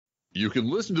You can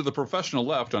listen to The Professional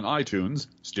Left on iTunes,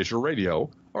 Stitcher Radio,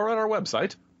 or at our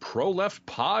website,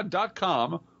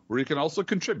 proleftpod.com, where you can also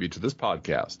contribute to this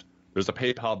podcast. There's a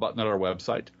PayPal button at our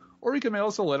website, or you can mail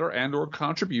us a letter and or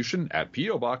contribution at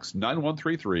P.O. Box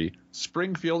 9133,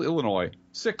 Springfield, Illinois,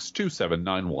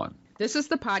 62791. This is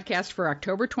the podcast for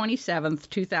October 27th,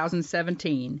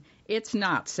 2017. It's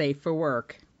not safe for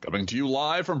work. Coming to you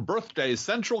live from Birthday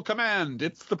Central Command,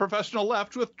 it's The Professional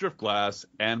Left with Driftglass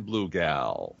and Blue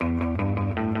Gal.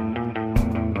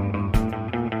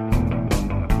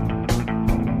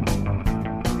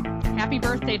 Happy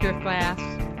birthday,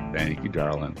 Driftglass. Thank you,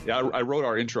 darling. Yeah, I wrote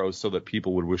our intros so that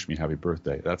people would wish me happy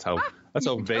birthday. That's how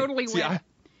vague. Totally went.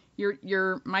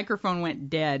 Your microphone went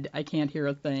dead. I can't hear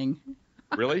a thing.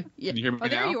 Really? Yeah. Can you hear me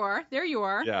now? There you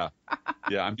are. Yeah.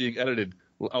 Yeah, I'm being edited.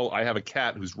 Oh, I have a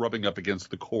cat who's rubbing up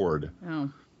against the cord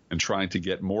and trying to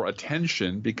get more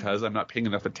attention because I'm not paying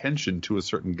enough attention to a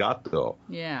certain gato.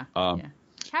 Yeah.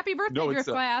 Happy birthday,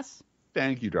 Driftglass.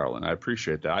 Thank you, darling. I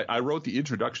appreciate that. I wrote the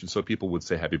introduction so people would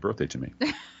say happy birthday to me.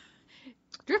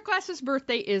 Driftglass's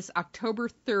birthday is October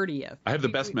 30th. I have the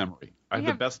best memory.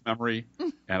 The best memory,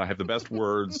 and I have the best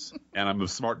words, and I'm a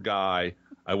smart guy.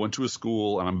 I went to a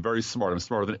school, and I'm very smart. I'm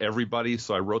smarter than everybody,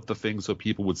 so I wrote the thing so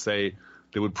people would say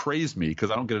they would praise me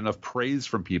because I don't get enough praise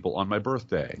from people on my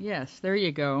birthday. Yes, there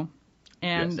you go.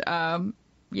 And, yes.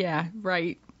 Yeah,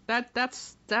 right. That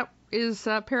is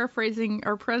paraphrasing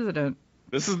our president.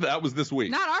 That was this week.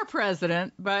 Not our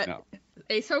president, but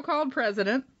a so-called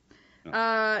president.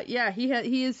 No.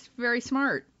 He is very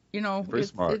smart. You know, very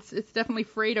smart. It's definitely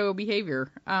Fredo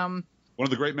behavior. One of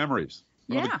the great memories.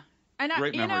 Great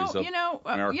memories of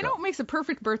America. You know what makes a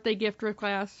perfect birthday gift,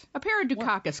 Driftglass? A pair of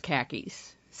Dukakis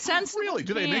khakis. Really?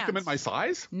 Do they make them in my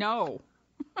size? No.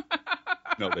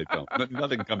 No, they don't.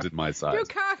 Nothing comes in my size.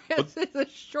 Dukakis is a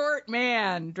short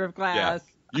man, Driftglass. Yeah.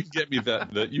 You can get me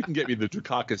the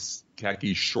Dukakis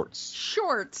khaki shorts.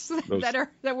 Shorts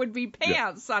that would be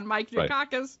pants on Mike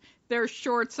Dukakis. Right. They're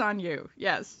shorts on you.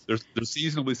 Yes. They're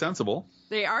seasonably sensible.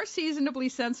 They are seasonably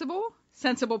sensible.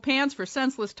 Sensible pants for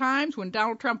senseless times when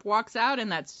Donald Trump walks out in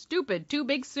that stupid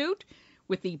too-big suit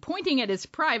with the pointing at his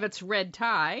private's red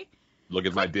tie. Look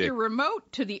at my dick. Click your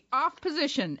remote to the off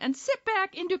position and sit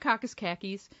back in Dukakis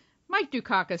khakis. Mike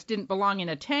Dukakis didn't belong in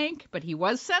a tank, but he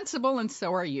was sensible, and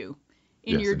so are you.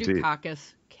 In your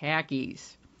Dukakis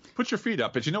khakis. Put your feet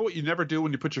up. But you know what you never do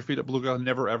when you put your feet up, Blue Gal?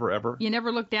 Never, ever, ever. You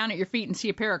never look down at your feet and see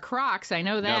a pair of Crocs. I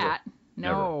know that.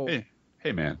 Never. No.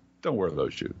 Hey, man, don't wear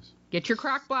those shoes. Get your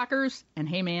Croc blockers, and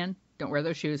hey, man, don't wear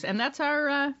those shoes. And that's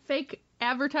our fake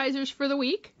advertisers for the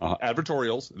week.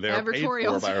 Advertorials. They're paid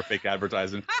for by our fake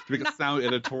advertising to make it sound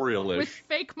editorial-ish. With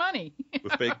fake money.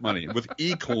 With fake money. With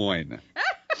e-coin.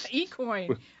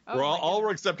 E-coin. All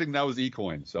we're accepting now is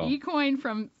e-coin. So e-coin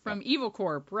from Evil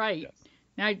Corp, right? Yes.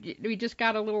 Now we just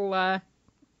got a little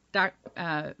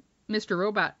Mr.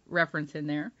 Robot reference in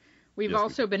there. We've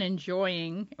also been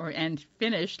enjoying and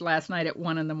finished last night at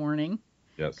 1 a.m.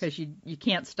 Yes. Because you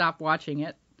can't stop watching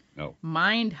it. No.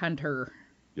 Mindhunter.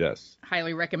 Yes.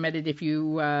 Highly recommended if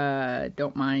you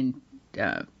don't mind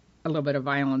a little bit of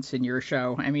violence in your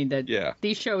show. I mean,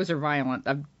 these shows are violent.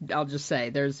 I'll just say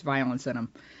there's violence in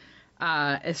them.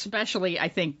 Especially, I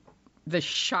think, the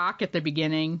shock at the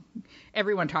beginning.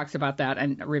 Everyone talks about that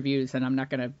in reviews, and I'm not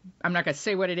gonna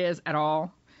say what it is at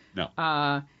all.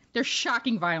 No. There's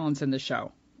shocking violence in the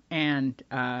show, and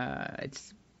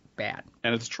it's bad.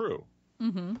 And it's true.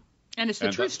 Mm-hmm. And it's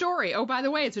the true story. Oh, by the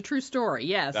way, it's a true story.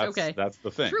 Yes. Okay. That's the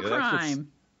thing. True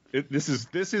crime. This is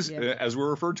as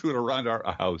we're referred to it around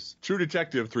our house, True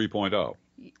Detective 3.0.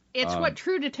 It's what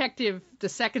True Detective, the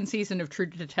second season of True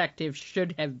Detective,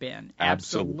 should have been.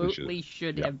 Absolutely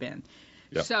should have been.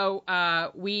 Yep.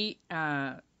 So we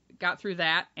got through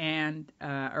that and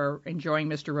are enjoying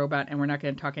Mr. Robot, and we're not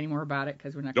going to talk any more about it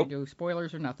because we're not going to do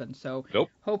spoilers or nothing. So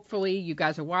hopefully you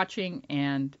guys are watching,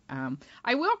 and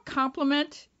I will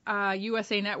compliment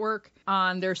USA Network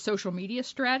on their social media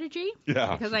strategy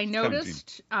because I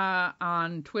noticed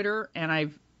on Twitter, and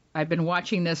I've been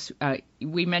watching this.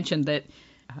 We mentioned that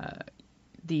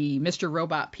the Mr.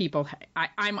 Robot people,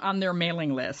 I'm on their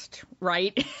mailing list,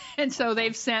 right? And so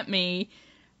they've sent me.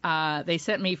 They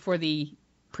sent me for the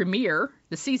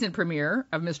season premiere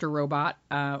of Mr. Robot,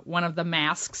 one of the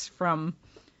masks from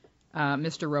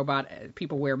Mr. Robot.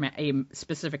 People wear a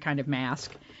specific kind of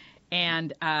mask.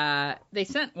 And they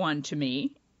sent one to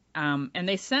me, and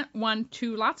they sent one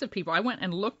to lots of people. I went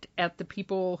and looked at the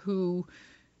people who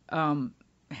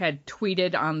had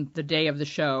tweeted on the day of the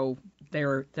show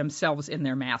themselves in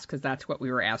their mask, because that's what we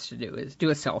were asked to do, is do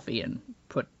a selfie and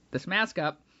put this mask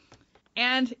up.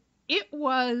 And It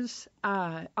was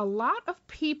a lot of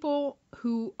people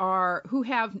who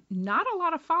have not a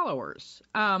lot of followers.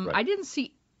 Right. I didn't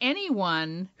see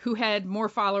anyone who had more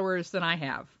followers than I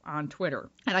have on Twitter.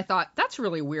 And I thought, that's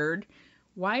really weird.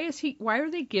 Why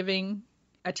are they giving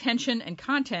attention and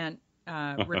content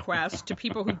requests to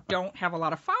people who don't have a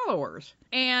lot of followers?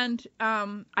 And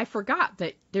I forgot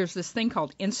that there's this thing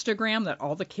called Instagram that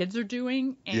all the kids are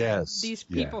doing. And these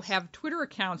people have Twitter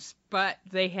accounts, but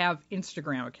they have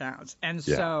Instagram accounts. And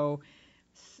so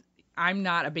I'm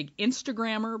not a big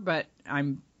Instagrammer, but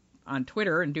I'm on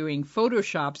Twitter and doing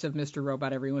Photoshops of Mr.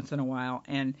 Robot every once in a while.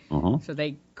 And so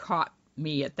they caught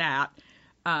me at that.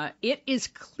 It is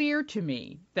clear to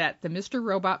me that the Mr.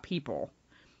 Robot people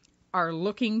are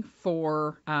looking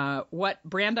for what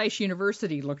Brandeis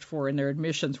University looked for in their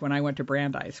admissions when I went to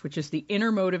Brandeis, which is the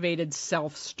inner motivated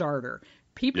self-starter.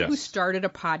 People who started a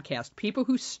podcast, people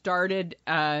who started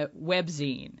a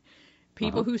webzine,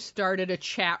 people who started a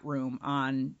chat room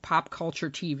on pop culture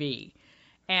TV.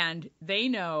 And they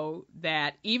know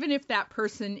that even if that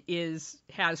person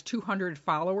has 200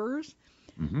 followers,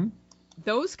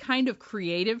 those kind of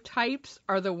creative types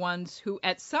are the ones who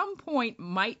at some point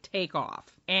might take off.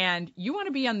 And you want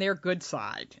to be on their good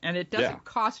side. And it doesn't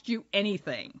cost you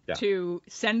anything to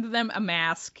send them a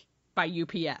mask by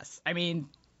UPS. I mean,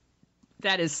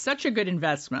 that is such a good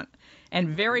investment and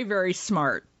very, very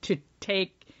smart to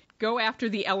go after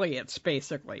the Elliots,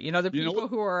 basically. You know, the people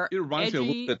who are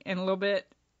edgy and a little bit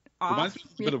off.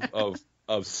 Reminds me a bit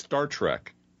of Star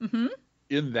Trek.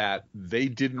 In that they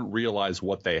didn't realize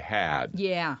what they had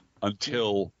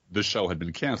until the show had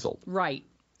been canceled. Right.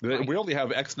 We only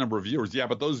have X number of viewers. Yeah,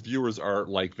 but those viewers are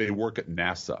like they work at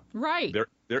NASA. Right.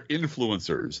 They're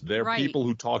influencers. They're people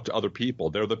who talk to other people.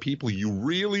 They're the people you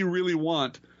really, really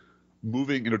want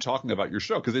talking about your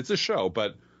show because it's a show.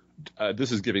 But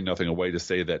this is giving nothing away to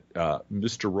say that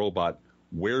Mr. Robot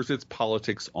wears its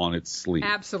politics on its sleeve.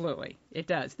 Absolutely. It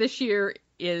does. This year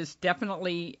is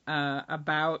definitely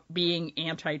about being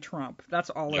anti-Trump.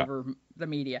 That's all over the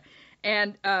media.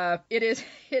 And at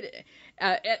the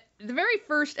very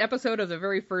first episode of the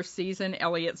very first season,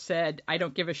 Elliot said, "I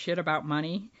don't give a shit about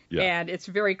money." Yeah. And it's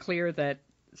very clear that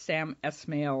Sam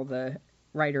Esmail, the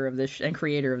writer of this and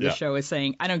creator of the show, is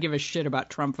saying, "I don't give a shit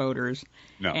about Trump voters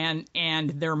and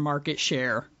their market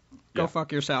share. Go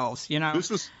fuck yourselves." You know, this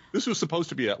was supposed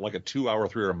to be a 2-hour,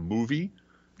 3-hour movie.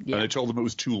 Yeah. And I told them it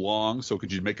was too long, so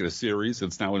could you make it a series?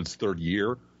 It's now in its third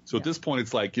year. So at this point,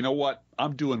 it's like, you know what?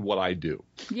 I'm doing what I do.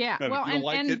 Yeah,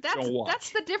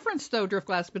 that's the difference, though,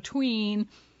 Driftglass, between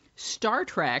Star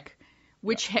Trek,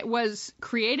 which was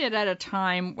created at a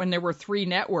time when there were 3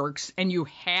 networks, and you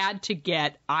had to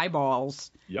get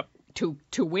eyeballs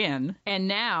to win. And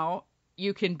now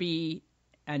you can be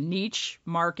a niche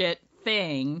market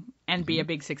thing and be a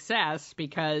big success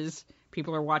because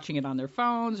people are watching it on their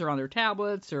phones or on their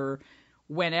tablets or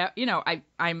whenever. You know,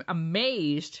 I'm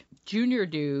amazed. Junior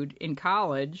dude in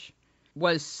college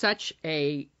was such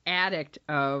a addict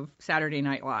of Saturday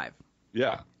Night Live.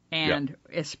 Yeah. And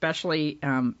especially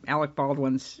Alec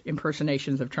Baldwin's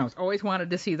impersonations of Trump. Always wanted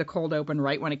to see the cold open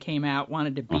right when it came out,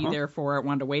 wanted to be there for it,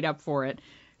 wanted to wait up for it.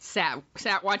 Sat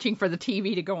watching for the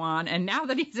TV to go on, and now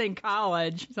that he's in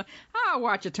college, he's like, I'll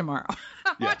watch it tomorrow.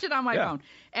 Watch it on my phone,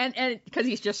 and because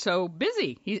he's just so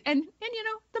busy. And you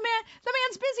know the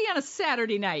man's busy on a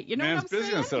Saturday night. You know man's what I'm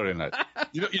busy saying? on a Saturday night.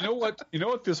 You know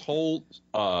what this whole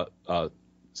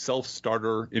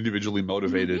self-starter, individually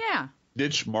motivated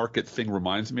niche market thing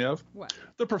reminds me of? What?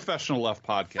 The Professional Left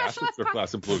podcast with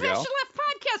Driftglass and Blue Gal. Professional Left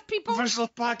podcast, people. Professional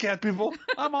Left podcast, people.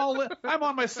 I'm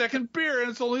on my second beer,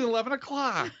 and it's only 11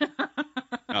 o'clock.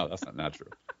 No, that's not true.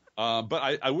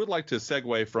 But I would like to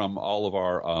segue from all of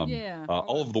our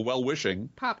all of the well-wishing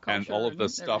pop culture and all of the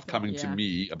stuff coming to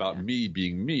me about me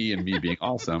being me and me being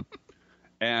awesome,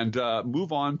 and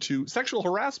move on to sexual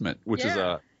harassment, which is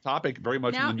a topic very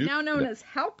much in the news. Now known as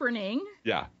Halperining.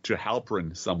 Yeah, to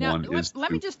Halperin someone is.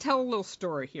 Let me just tell a little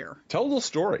story here. Tell a little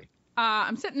story.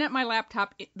 I'm sitting at my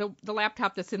laptop, the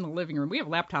laptop that's in the living room. We have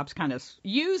laptops,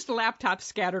 used laptops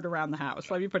scattered around the house.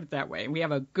 Let me put it that way. We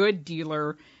have a good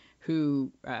dealer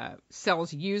who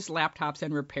sells used laptops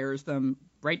and repairs them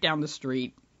right down the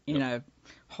street in a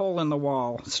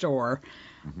hole-in-the-wall store.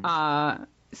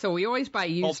 So we always buy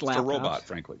used laptops. Mr. Robot,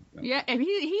 frankly. Yeah, and he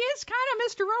is kind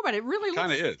of Mr. Robot. It really looks.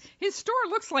 Kind of is. His store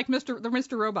looks like the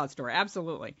Mr. Robot store.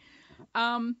 Absolutely.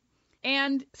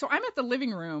 And so I'm at the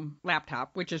living room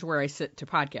laptop, which is where I sit to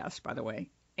podcast, by the way.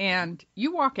 And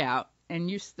you walk out, and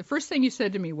the first thing you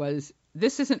said to me was,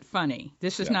 "This isn't funny.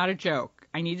 This is not a joke.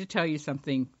 I need to tell you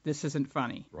something. This isn't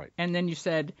funny." Right. And then you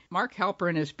said, "Mark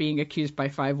Halperin is being accused by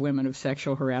 5 women of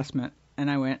sexual harassment." And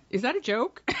I went, is that a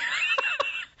joke?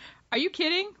 Are you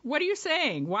kidding? What are you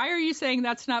saying? Why are you saying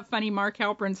that's not funny? Mark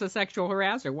Halperin's a sexual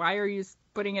harasser. Why are you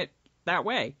putting it that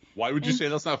way? Why would you say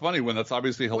that's not funny when that's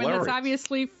obviously hilarious? When it's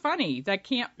obviously funny. That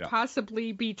can't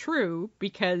possibly be true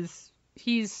because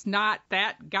he's not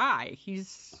that guy.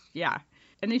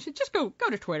 And they should just go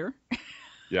to Twitter.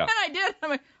 Yeah. And I did. I'm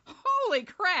like, holy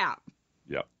crap.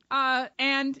 Yeah.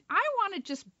 And I want to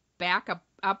just back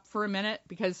up for a minute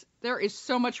because there is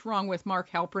so much wrong with Mark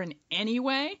Halperin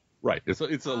anyway. Right. It's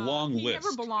a long list. He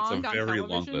never belonged on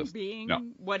television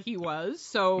being what he was.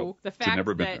 So the fact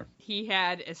that he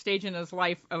had a stage in his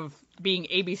life of being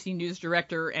ABC News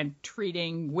director and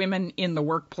treating women in the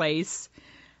workplace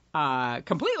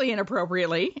completely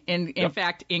inappropriately, in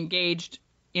fact, engaged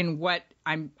in what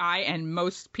I and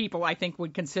most people, I think,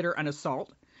 would consider an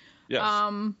assault. Yes.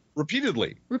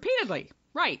 Repeatedly,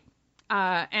 right.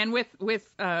 And with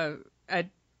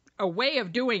a way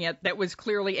of doing it that was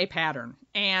clearly a pattern.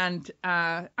 And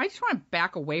I just want to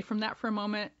back away from that for a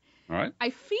moment. All right. I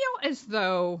feel as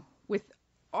though with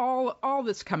all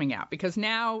this coming out, because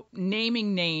now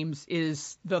naming names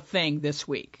is the thing this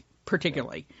week,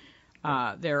 particularly.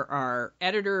 There are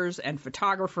editors and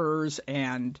photographers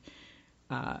and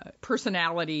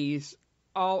personalities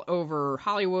all over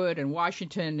Hollywood and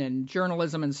Washington and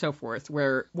journalism and so forth,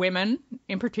 where women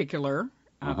in particular,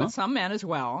 but some men as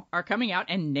well, are coming out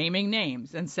and naming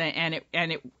names and saying,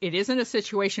 and it isn't a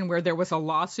situation where there was a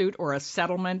lawsuit or a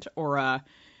settlement or a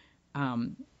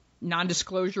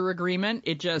non-disclosure agreement.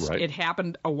 It just it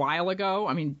happened a while ago.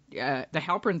 I mean, the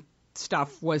Halperin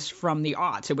stuff was from the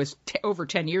aughts. It was over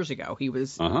 10 years ago he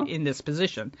was in this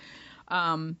position.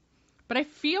 But I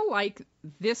feel like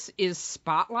this is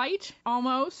Spotlight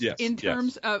almost in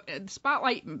terms of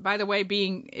Spotlight, by the way,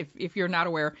 being, if you're not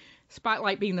aware,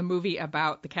 Spotlight being the movie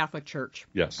about the Catholic Church.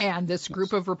 Yes. And this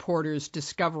group of reporters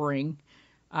discovering,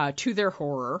 to their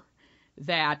horror,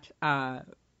 that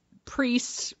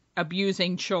priests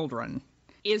abusing children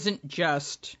isn't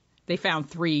just, they found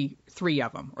three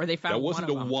of them, or they found one of them.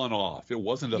 That wasn't a one-off. It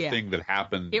wasn't a thing that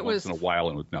happened once in a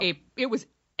while. It was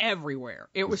everywhere.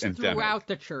 It was throughout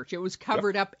the church. It was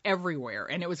covered up everywhere,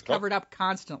 and it was covered up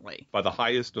constantly by the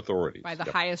highest authorities.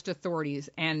 Highest authorities,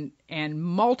 and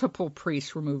multiple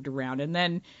priests were moved around. And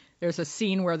then there's a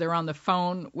scene where they're on the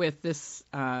phone with this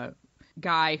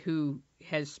guy who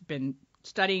has been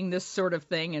studying this sort of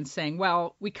thing and saying,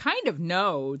 well, we kind of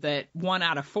know that 1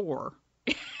 out of 4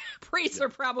 priests are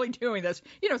probably doing this.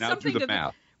 Now something to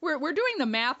math. We're doing the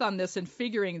math on this and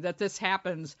figuring that this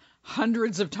happens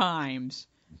hundreds of times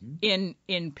in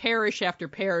parish after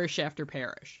parish after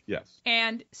parish. Yes.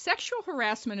 And sexual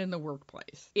harassment in the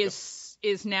workplace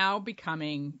is now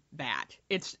becoming that.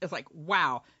 It's like,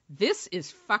 wow, this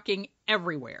is fucking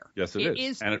everywhere. Yes, it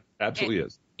is. And it absolutely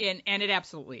is. And it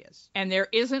absolutely is. And there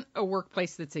isn't a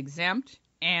workplace that's exempt.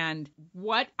 And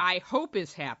what I hope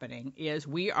is happening is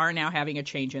we are now having a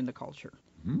change in the culture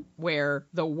where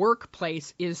the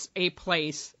workplace is a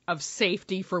place of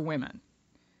safety for women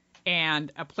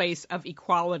and a place of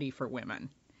equality for women.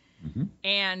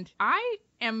 And I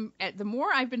am, the more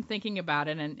I've been thinking about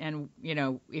it, and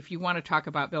if you want to talk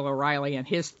about Bill O'Reilly and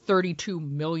his $32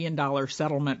 million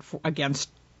settlement against,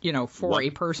 for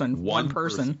one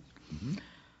person.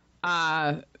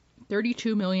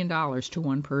 $32 million to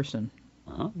one person.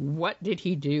 What did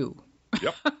he do?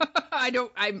 Yep.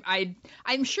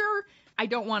 I'm sure I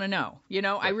don't want to know.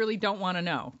 I really don't want to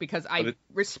know because I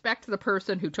respect the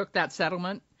person who took that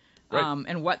settlement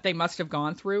and what they must have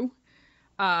gone through.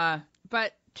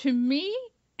 But to me,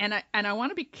 and I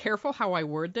want to be careful how I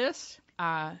word this,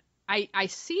 I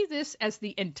see this as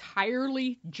the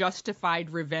entirely justified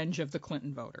revenge of the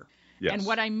Clinton voter. Yes. And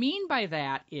what I mean by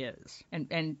that is,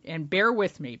 and bear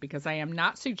with me because I am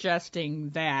not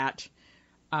suggesting that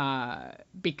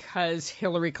because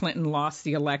Hillary Clinton lost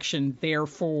the election,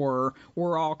 therefore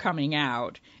we're all coming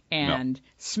out and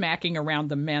smacking around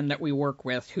the men that we work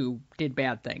with who did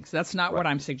bad things. That's not what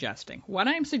I'm suggesting. What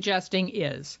I'm suggesting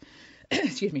is,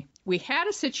 excuse me, we had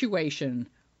a situation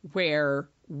where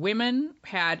women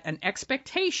had an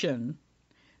expectation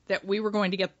that we were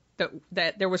going to get,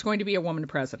 that there was going to be a woman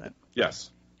president. Yes.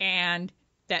 And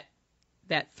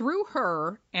that through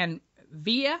her and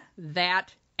via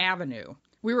that avenue,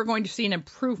 we were going to see an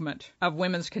improvement of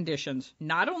women's conditions,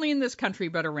 not only in this country,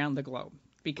 but around the globe,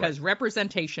 because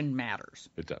representation matters.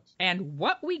 It does. And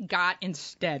what we got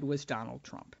instead was Donald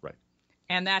Trump. Right.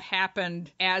 And that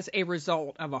happened as a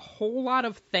result of a whole lot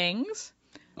of things,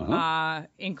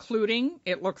 including,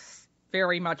 it looks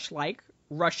very much like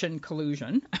Russian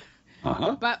collusion.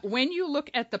 But when you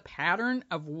look at the pattern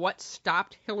of what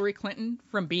stopped Hillary Clinton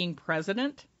from being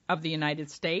president, of the United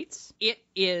States. It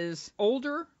is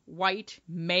older white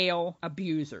male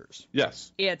abusers.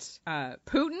 Yes. It's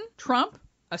Putin, Trump,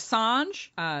 Assange,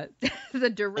 the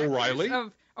directors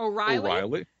of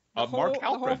O'Reilly. Mark Halperin. The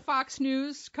whole Fox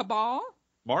News cabal.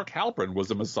 Mark Halperin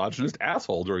was a misogynist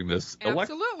asshole during this election.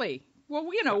 Absolutely. Well,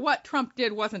 you know what Trump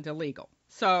did wasn't illegal,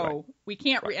 so we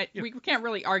can't we can't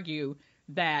really argue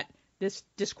that this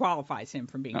disqualifies him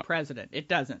from being president. It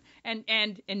doesn't. And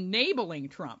enabling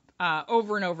Trump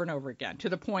over and over and over again to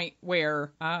the point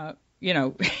where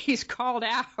he's called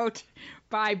out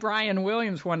by Brian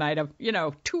Williams one night of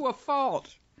to a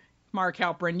fault. Mark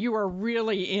Halperin, you are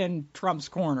really in Trump's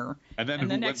corner. And then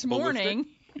the next morning,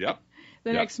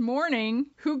 next morning,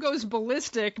 who goes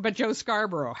ballistic but Joe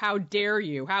Scarborough? How dare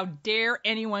you? How dare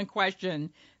anyone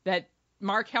question that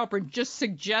Mark Halperin just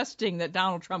suggesting that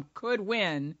Donald Trump could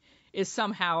win is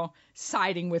somehow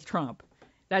siding with Trump?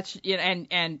 That's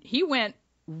and he went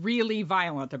really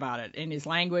violent about it in his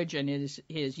language and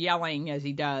his yelling as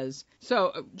he does.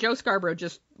 So Joe Scarborough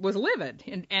just was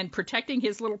livid and protecting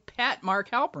his little pet Mark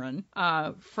Halperin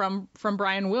from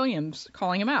Brian Williams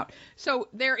calling him out. So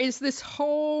there is this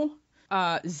whole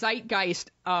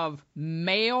zeitgeist of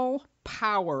male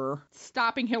power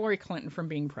stopping Hillary Clinton from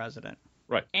being president.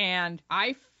 Right. And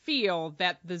I feel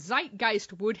that the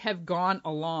zeitgeist would have gone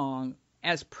along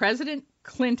as President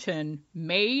Clinton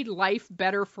made life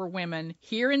better for women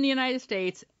here in the United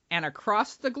States and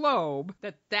across the globe,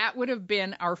 that would have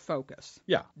been our focus.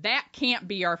 Yeah. That can't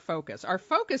be our focus. Our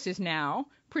focus is now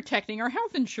protecting our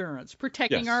health insurance,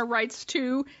 protecting our rights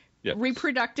to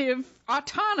reproductive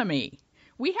autonomy.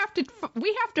 We have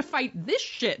to fight this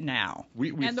shit now.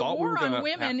 And the war on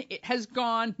women has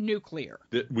gone nuclear.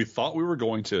 We thought we were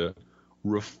going to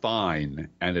refine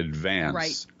and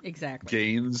advance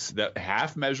gains that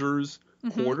half measures,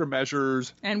 quarter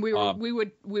measures, and we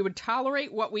would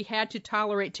tolerate what we had to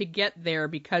tolerate to get there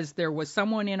because there was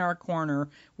someone in our corner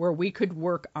where we could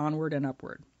work onward and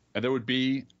upward. And there would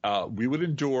be we would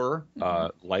endure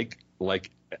like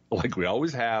we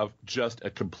always have, just a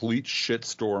complete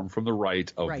shitstorm from the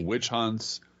right of witch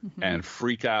hunts and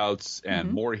freakouts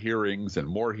and more hearings and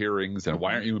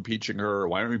why aren't you impeaching her?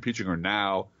 Why aren't you impeaching her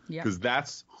now? Because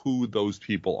that's who those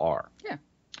people are. Yeah.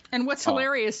 And what's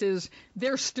hilarious is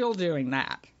they're still doing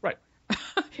that. Right.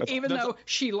 Even though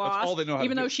she lost,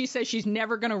 even though she says she's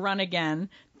never going to run again,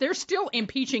 they're still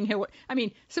impeaching Hillary. I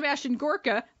mean, Sebastian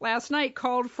Gorka last night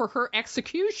called for her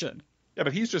execution. Yeah,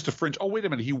 but he's just a fringe. Oh, wait a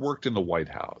minute. He worked in the White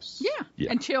House. Yeah.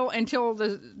 Until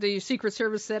the Secret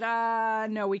Service said,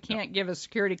 no, we can't give a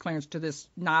security clearance to this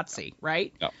Nazi,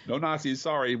 right? No Nazis.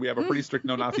 Sorry. We have a pretty strict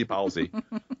no Nazi policy.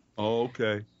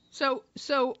 Okay. So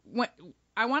when,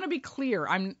 I want to be clear.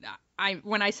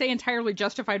 When I say entirely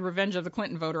justified revenge of the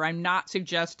Clinton voter, I'm not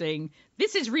suggesting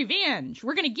this is revenge.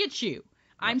 We're going to get you.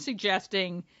 I'm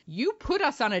suggesting you put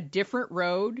us on a different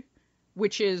road,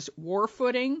 which is war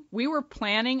footing. We were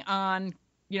planning on,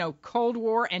 Cold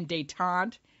War and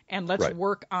détente, and let's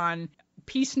work on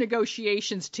peace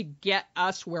negotiations to get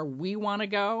us where we want to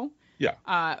go.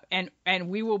 Yeah. And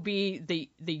we will be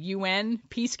the UN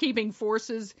peacekeeping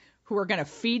forces who are going to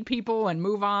feed people and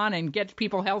move on and get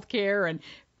people health care and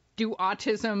do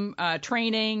autism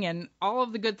training and all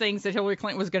of the good things that Hillary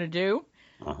Clinton was going to do.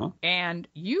 And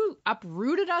you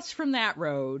uprooted us from that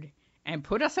road and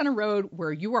put us on a road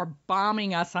where you are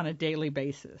bombing us on a daily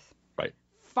basis. Right.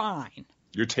 Fine.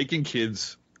 You're taking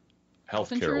kids' health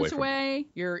care away.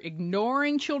 You're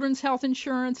ignoring children's health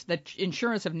insurance, the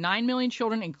insurance of 9 million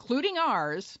children, including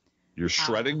ours. You're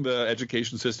shredding the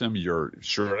education system. You're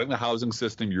shredding the housing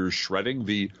system. You're shredding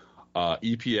the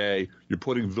EPA. You're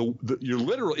putting you're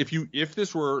literally, if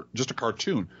this were just a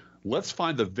cartoon, let's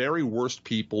find the very worst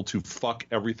people to fuck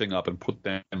everything up and put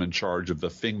them in charge of the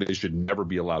thing they should never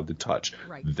be allowed to touch.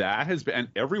 Right. That has been, and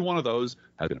every one of those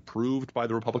has been approved by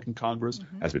the Republican Congress,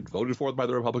 has been voted for by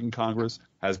the Republican Congress,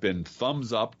 has been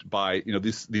thumbs up by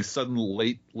these sudden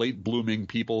late blooming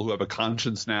people who have a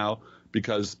conscience now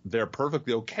because they're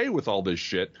perfectly okay with all this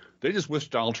shit. They just wish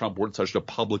Donald Trump weren't such a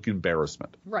public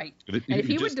embarrassment. Right. And if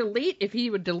he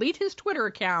would delete his Twitter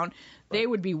account, they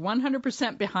would be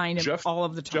 100% behind him all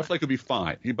of the time. Jeff Flake would be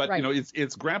fine. But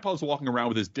it's Grandpa's walking around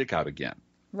with his dick out again.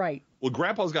 Right. Well,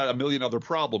 Grandpa's got a million other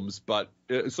problems, but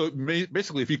so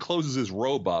basically if he closes his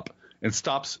robe up and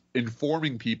stops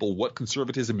informing people what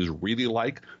conservatism is really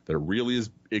like, that it really is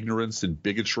ignorance and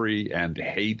bigotry and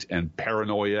hate and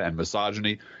paranoia and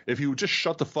misogyny, if he would just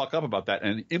shut the fuck up about that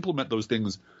and implement those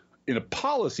things in a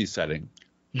policy setting,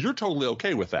 you're totally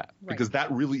okay with that because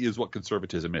that really is what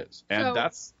conservatism is. And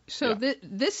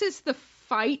this is the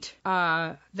fight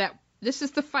that This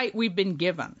is the fight we've been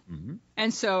given. Mm-hmm.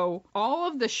 And so all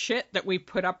of the shit that we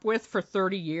put up with for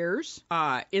 30 years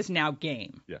is now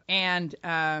game. Yeah. And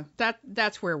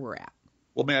that's where we're at.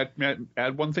 Well, may I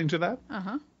add one thing to that?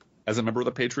 Uh-huh. As a member of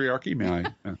the patriarchy, may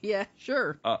I? Yeah,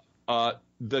 sure.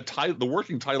 The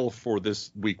working title for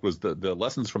this week was the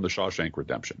lessons from the Shawshank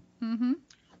Redemption, mm-hmm.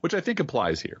 which I think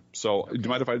applies here. So do you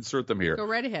mind if I insert them here? Go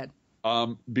right ahead.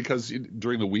 Because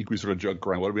during the week we sort of joke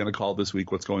around, what are we going to call it this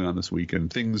week? What's going on this week?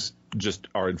 And things just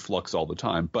are in flux all the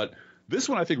time. But this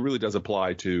one I think really does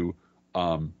apply to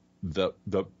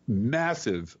the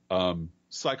massive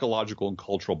psychological and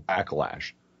cultural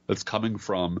backlash that's coming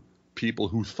from people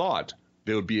who thought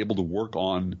they would be able to work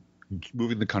on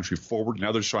moving the country forward.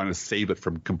 Now they're trying to save it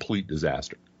from complete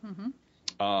disaster.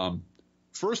 Mm-hmm.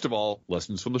 First of all,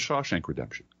 lessons from the Shawshank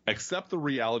Redemption. Accept the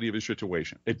reality of the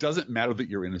situation. It doesn't matter that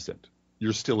you're innocent.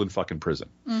 You're still in fucking prison.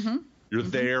 Mm-hmm. You're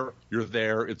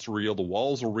there. It's real. The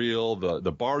walls are real.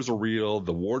 The bars are real.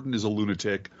 The warden is a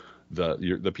lunatic.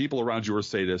 The people around you are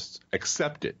sadists.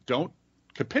 Accept it. Don't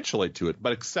capitulate to it,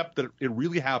 but accept that it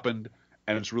really happened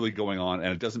and it's really going on,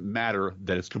 and it doesn't matter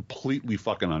that it's completely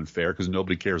fucking unfair because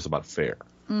nobody cares about fair.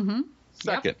 Mm-hmm.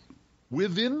 Second,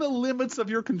 within the limits of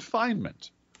your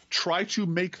confinement, try to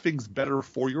make things better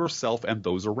for yourself and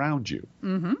those around you.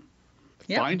 Mm-hmm.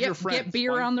 Yep. Find your friends. Get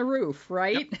beer on the roof,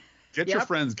 right? Yep. Get your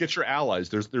friends. Get your allies.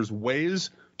 There's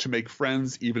ways to make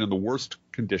friends even in the worst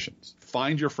conditions.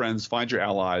 Find your friends. Find your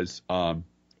allies,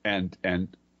 and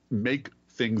make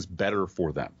things better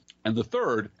for them. And the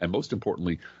third, and most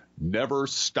importantly, never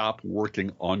stop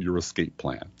working on your escape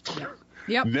plan.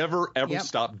 Yep. Never, ever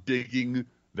stop digging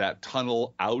that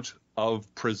tunnel out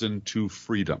of prison to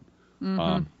freedom.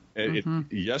 Mm-hmm.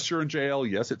 Yes, you're in jail.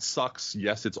 Yes, it sucks.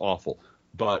 Yes, it's awful.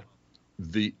 But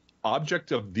the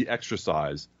object of the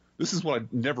exercise, this is what I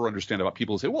never understand about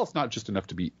people who say, well, it's not just enough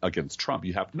to be against Trump.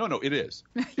 You have to. No, it is.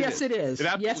 Yes, it is.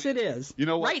 Yes, it is. You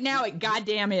know what? Right now, it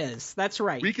goddamn is. That's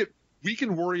right. We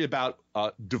can worry about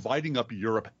dividing up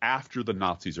Europe after the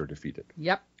Nazis are defeated.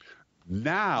 Yep.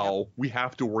 Now we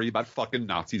have to worry about fucking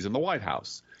Nazis in the White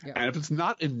House. Yep. And if it's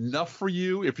not enough for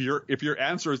you, if your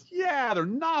answer is, yeah, they're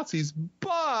Nazis,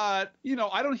 but,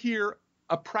 I don't hear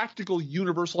a practical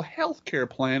universal health care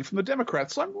plan from the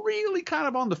Democrats, so I'm really kind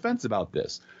of on the fence about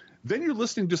this. Then you're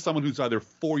listening to someone who's either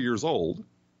 4 years old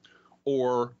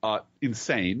or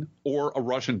insane or a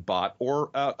Russian bot or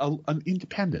an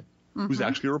independent. Mm-hmm. Who's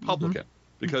actually a Republican.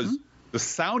 Mm-hmm. Because the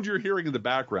sound you're hearing in the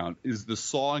background is the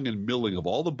sawing and milling of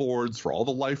all the boards for all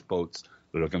the lifeboats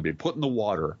that are going to be put in the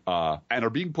water and are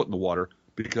being put in the water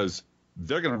because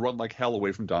they're going to run like hell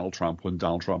away from Donald Trump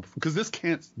because this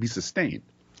can't be sustained.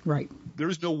 Right.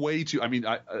 There's no way to. I mean,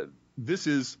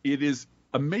 it is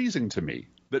amazing to me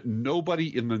that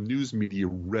nobody in the news media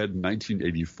read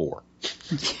 1984.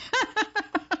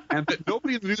 And that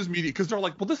nobody in the news media, because they're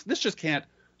like, well, this just can't.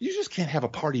 You just can't have a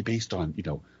party based on,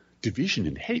 division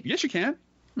and hate. Yes, you can.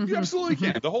 Mm-hmm. You absolutely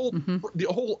can. The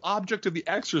whole object of the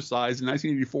exercise in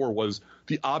 1984 was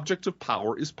the object of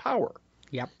power is power.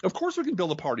 Yep. Of course we can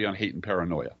build a party on hate and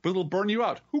paranoia, but it'll burn you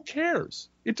out. Who cares?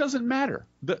 It doesn't matter.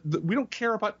 We don't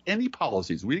care about any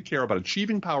policies. We care about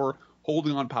achieving power,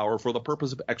 holding on power for the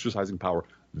purpose of exercising power.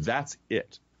 That's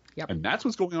it. Yep. And that's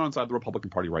what's going on inside the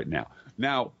Republican Party right now.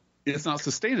 Now, it's not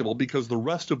sustainable because the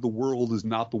rest of the world is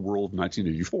not the world of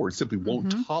 1984. It simply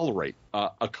won't tolerate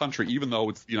a country, even though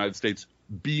it's the United States,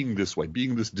 being this way,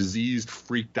 being this diseased,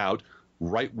 freaked out,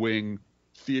 right-wing,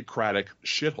 theocratic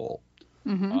shithole.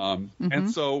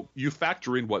 And so you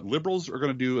factor in what liberals are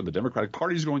going to do and the Democratic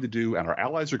Party is going to do and our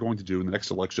allies are going to do in the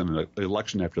next election and the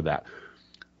election after that.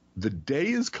 The day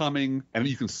is coming, and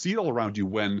you can see it all around you,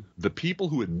 when the people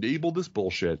who enable this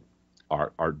bullshit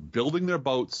are building their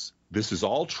boats. This is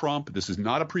all Trump. This is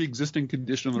not a pre-existing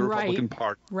condition of the Republican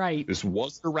Party. Right. This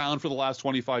wasn't around for the last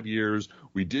 25 years.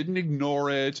 We didn't ignore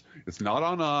it. It's not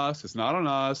on us. It's not on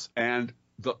us. And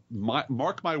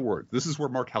mark my word, this is where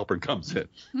Mark Halperin comes in.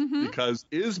 Mm-hmm. Because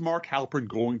is Mark Halperin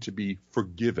going to be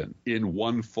forgiven in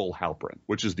one full Halperin,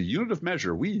 which is the unit of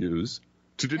measure we use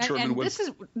to determine when.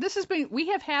 This has been, we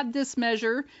have had this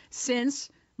measure since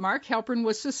Mark Halperin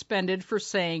was suspended for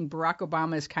saying Barack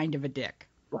Obama is kind of a dick.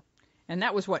 And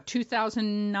that was what,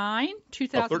 2009?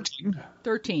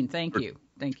 2013. Thank you.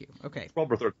 Okay.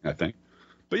 12 or 13, I think.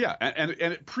 But yeah, and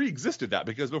it pre-existed that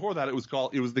because before that it was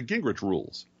the Gingrich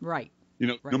rules. Right.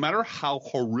 No matter how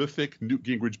horrific Newt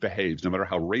Gingrich behaves, no matter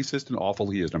how racist and awful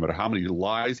he is, no matter how many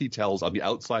lies he tells on the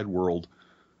outside world,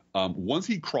 once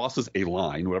he crosses a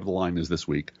line, whatever the line is this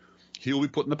week, he'll be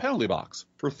put in the penalty box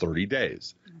for 30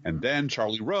 days. Mm-hmm. And then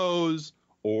Charlie Rose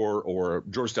or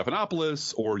George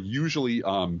Stephanopoulos or usually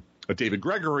David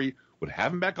Gregory would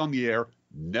have him back on the air,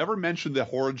 never mention the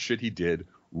horrid shit he did,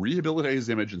 rehabilitate his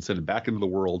image and send him back into the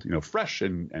world, fresh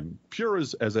and pure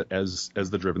as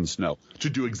the driven snow, to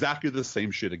do exactly the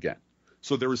same shit again.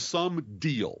 So there is some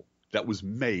deal that was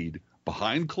made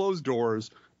behind closed doors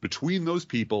between those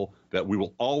people that we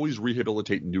will always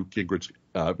rehabilitate Newt Gingrich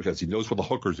because he knows where the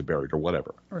hookers are buried or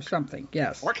whatever. Or something,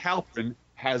 yes. Mark Halperin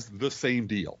has the same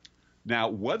deal. Now,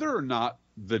 whether or not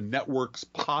the network's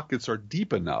pockets are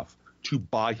deep enough to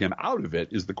buy him out of it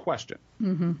is the question.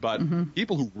 But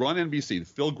people who run NBC,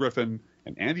 Phil Griffin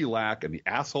and Andy Lack and the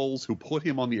assholes who put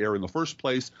him on the air in the first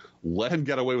place, let him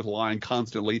get away with lying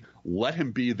constantly, let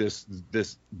him be this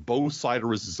Bo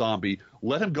Siderist zombie,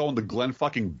 let him go on the Glenn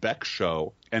fucking Beck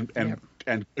show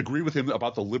and agree with him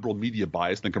about the liberal media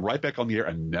bias, then come right back on the air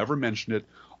and never mention it.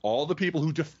 All the people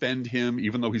who defend him,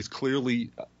 even though he's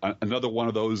clearly another one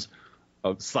of those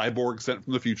cyborgs sent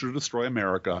from the future to destroy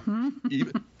America.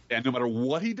 And no matter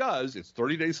what he does, it's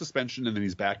 30-day suspension, and then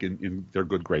he's back in their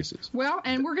good graces. Well,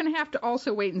 and we're going to have to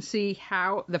also wait and see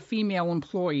how the female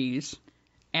employees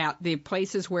at the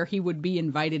places where he would be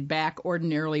invited back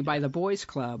ordinarily by the boys'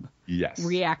 club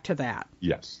react to that.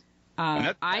 Yes.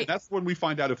 And that's when we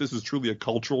find out if this is truly a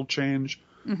cultural change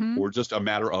or just a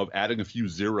matter of adding a few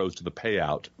zeros to the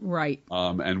payout. Right.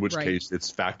 In which case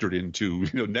it's factored into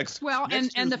next. Well,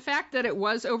 next and the fact that it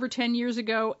was over 10 years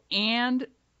ago and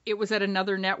it was at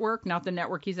another network, not the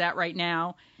network he's at right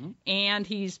now, and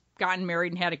he's gotten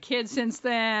married and had a kid since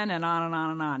then, and on and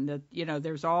on and on.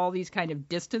 There's all these kind of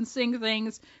distancing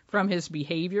things from his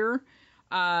behavior.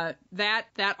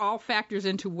 That all factors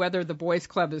into whether the boys'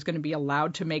 club is going to be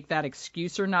allowed to make that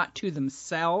excuse or not to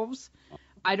themselves.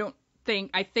 I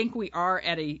think we are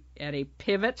at a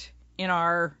pivot in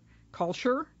our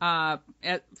culture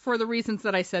for the reasons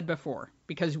that I said before,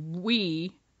 because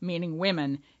we, meaning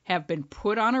women, have been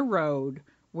put on a road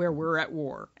where we're at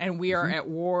war, and we are at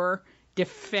war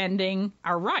defending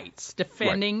our rights,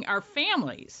 defending our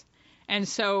families. And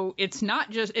so it's not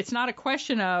a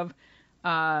question of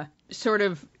sort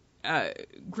of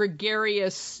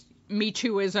gregarious Me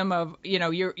Tooism of,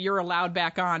 you're allowed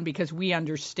back on because we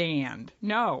understand.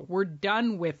 No, we're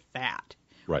done with that.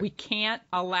 Right. We can't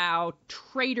allow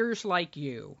traitors like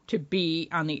you to be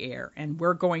on the air, and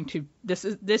we're going to. This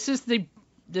is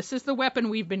the weapon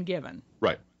we've been given.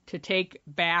 Right. To take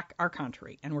back our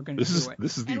country, and we're going to do it.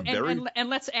 This is and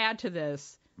let's add to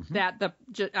this that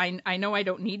I know I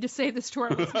don't need to say this to our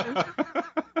listeners.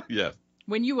 Yes.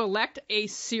 When you elect a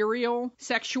serial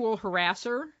sexual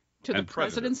harasser to the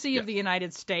presidency of the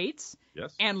United States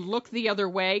and look the other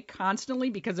way constantly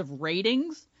because of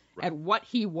ratings at what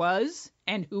he was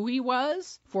and who he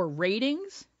was for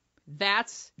ratings,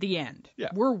 that's the end. Yeah.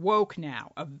 We're woke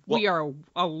now. We are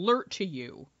alert to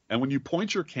you. And when you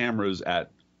point your cameras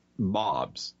at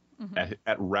mobs,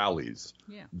 at rallies,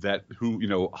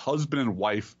 who, husband and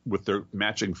wife with their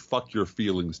matching "fuck your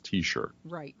feelings" T-shirt,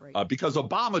 right, because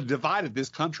Obama divided this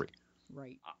country,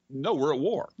 right? No, we're at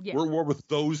war. Yeah. We're at war with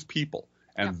those people,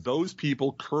 and those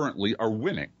people currently are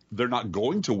winning. They're not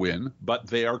going to win, but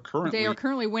they are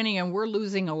currently winning, and we're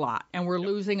losing a lot, and we're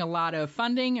losing a lot of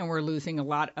funding, and we're losing a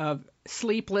lot of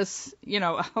sleepless,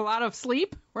 a lot of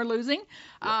sleep we're losing.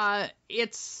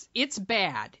 It's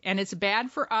bad, and it's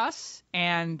bad for us,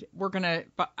 and we're gonna.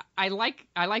 But I like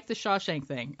the Shawshank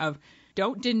thing of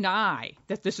don't deny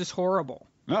that this is horrible.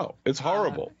 No, it's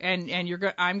horrible. And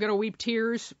I'm gonna weep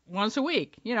tears once a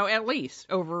week, at least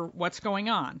over what's going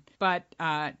on, but.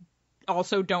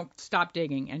 Also, don't stop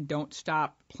digging and don't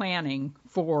stop planning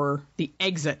for the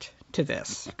exit to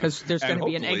this, because there's going to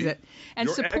be an exit. And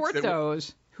support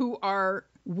those who are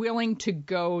willing to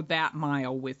go that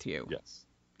mile with you. Yes.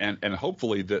 And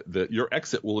hopefully your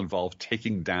exit will involve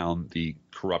taking down the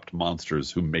corrupt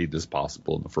monsters who made this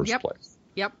possible in the first place.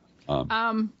 Yep.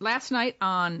 Last night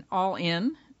on All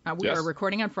In, we are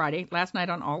recording on Friday. Last night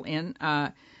on All In,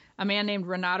 a man named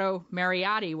Renato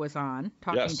Mariotti was on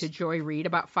talking to Joy Reid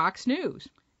about Fox News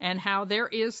and how there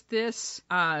is this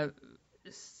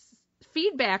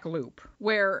feedback loop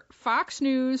where Fox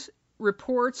News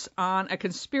reports on a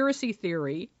conspiracy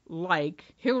theory like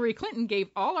Hillary Clinton gave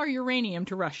all our uranium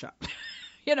to Russia.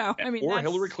 Or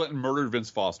Hillary Clinton murdered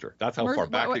Vince Foster. That's how far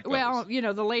back it goes. Well,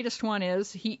 the latest one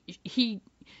is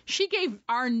she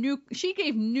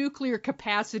gave nuclear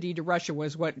capacity to Russia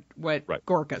was what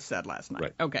Gorka said last night.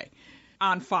 Right. Okay.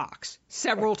 On Fox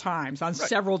several times on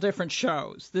several different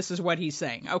shows. This is what he's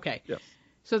saying. Okay. Yes.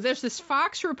 So there's this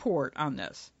Fox report on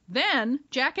this. Then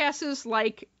jackasses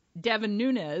like Devin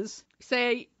Nunes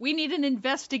say we need an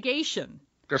investigation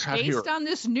based on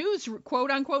this news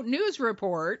quote unquote news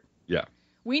report. Yeah.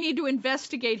 We need to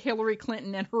investigate Hillary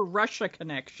Clinton and her Russia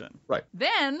connection. Right.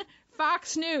 Then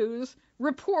Fox News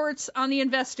reports on the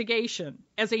investigation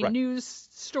as a news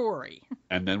story.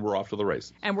 And then we're off to the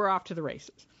races.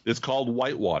 It's called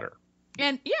Whitewater.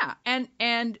 And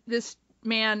this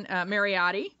man,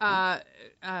 Mariotti,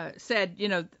 said,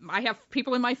 I have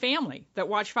people in my family that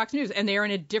watch Fox News, and they are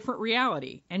in a different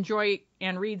reality. And Joy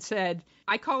Ann Reid said,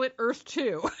 I call it Earth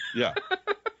 2. Yeah.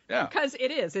 Yeah. Because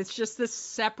it is. It's just this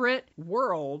separate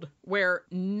world where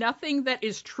nothing that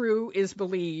is true is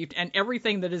believed, and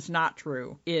everything that is not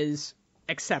true is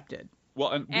accepted. Well,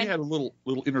 and we had a little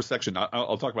intersection.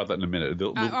 I'll talk about that in a minute.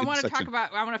 I want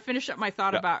to finish up my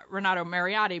thought about Renato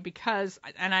Mariotti because,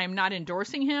 and I'm not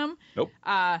endorsing him. Nope.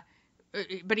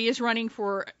 But he is running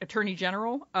for Attorney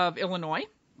General of Illinois.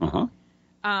 Uh-huh.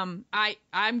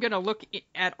 I'm going to look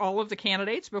at all of the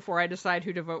candidates before I decide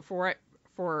who to vote for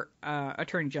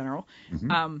Attorney General.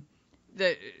 Mm-hmm.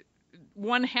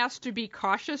 One has to be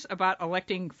cautious about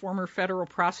electing former federal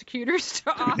prosecutors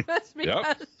to office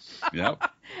because,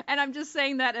 and I'm just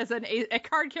saying that as a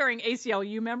card-carrying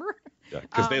ACLU member. Yeah,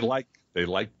 because they like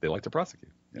to prosecute.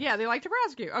 Yeah, they like to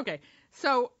prosecute. Okay,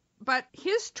 so but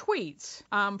his tweets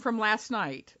from last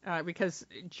night, because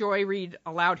Joy Reid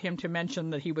allowed him to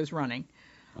mention that he was running.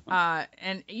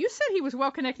 And you said he was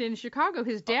well connected in Chicago.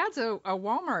 His dad's a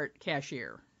Walmart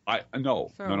cashier.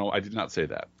 No, I did not say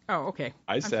that. Oh, okay.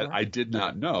 I said I did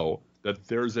not know that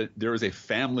there is a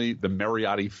family, the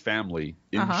Mariotti family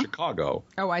in Chicago.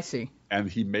 Oh, I see. And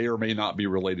he may or may not be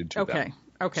related to them.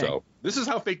 Okay. So this is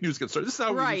how fake news gets started. This is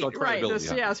how we lose our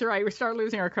credibility. Yes, right. We start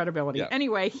losing our credibility. Yeah.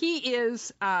 Anyway, he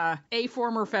is a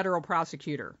former federal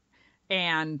prosecutor,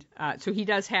 and so he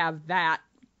does have that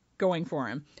going for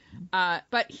him.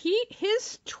 But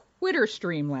his Twitter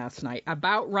stream last night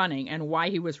about running and why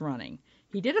he was running,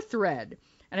 he did a thread,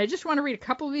 and I just want to read a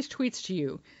couple of these tweets to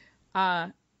you,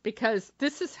 because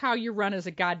this is how you run as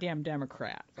a goddamn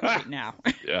Democrat right now.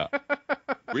 Yeah.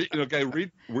 We're going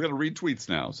to read tweets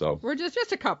now. So we're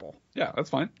just a couple. Yeah, that's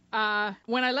fine.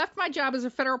 When I left my job as a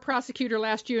federal prosecutor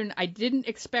last June, I didn't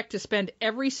expect to spend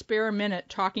every spare minute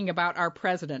talking about our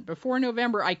president. Before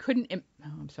November, I couldn't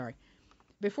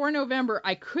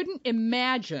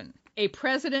imagine a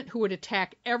president who would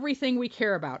attack everything we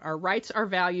care about, our rights, our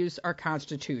values, our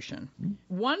Constitution.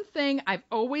 One thing I've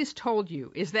always told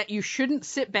you is that you shouldn't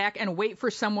sit back and wait for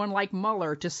someone like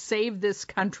Mueller to save this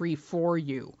country for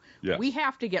you. Yes. We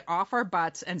have to get off our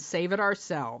butts and save it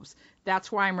ourselves.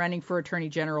 That's why I'm running for Attorney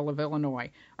General of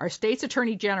Illinois. Our state's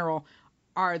Attorney General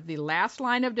are the last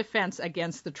line of defense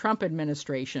against the Trump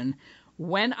administration.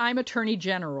 When I'm Attorney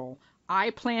General, I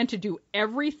plan to do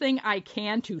everything I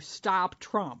can to stop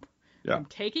Trump from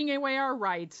taking away our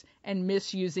rights and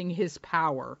misusing his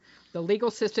power. The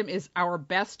legal system is our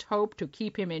best hope to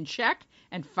keep him in check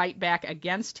and fight back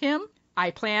against him. I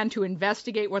plan to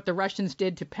investigate what the Russians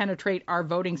did to penetrate our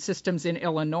voting systems in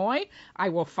Illinois. I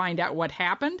will find out what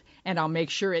happened, and I'll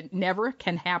make sure it never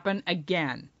can happen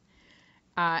again.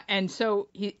 And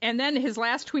then his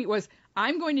last tweet was,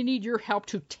 I'm going to need your help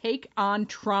to take on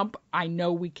Trump. I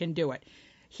know we can do it.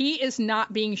 He is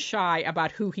not being shy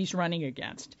about who he's running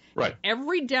against. Right.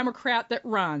 Every Democrat that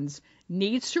runs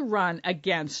needs to run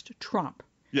against Trump.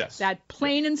 Yes. That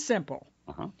plain and simple.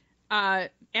 Uh-huh.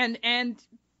 And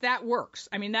that works.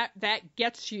 I mean, that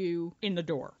gets you in the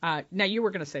door. Now, you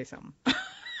were going to say something.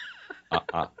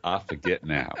 I forget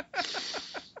now.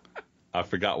 I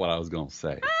forgot what I was going to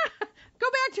say. Go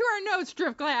back to our notes,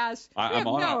 Driftglass. I'm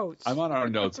on our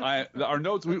notes. Our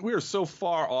notes. We are so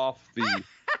far off the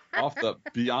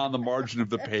beyond the margin of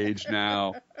the page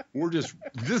now. This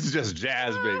is just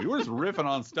jazz, baby. We're just riffing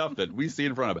on stuff that we see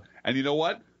in front of it. And you know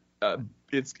what?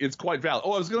 It's quite valid.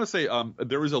 Oh, I was going to say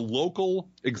there is a local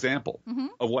example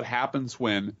of what happens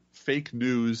when fake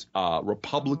news,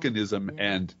 republicanism,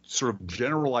 and sort of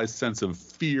generalized sense of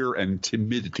fear and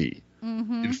timidity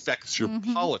infects your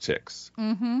politics.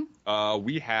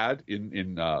 We had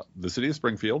in the city of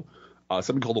Springfield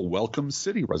something called the Welcome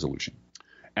City Resolution.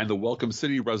 And the Welcome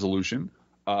City Resolution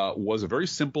was a very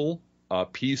simple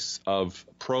piece of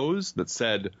prose that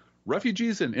said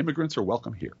refugees and immigrants are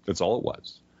welcome here. That's all it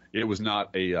was. It was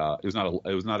not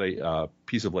a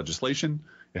piece of legislation.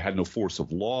 It had no force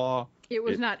of law. It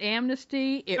was not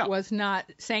amnesty. It was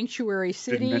not sanctuary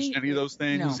city. Didn't mention any of those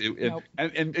things. No,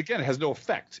 and again, it has no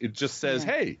effect. It just says,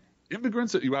 hey,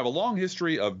 immigrants, you have a long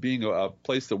history of being a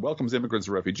place that welcomes immigrants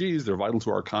and refugees. They're vital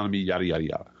to our economy, yada, yada,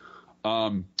 yada.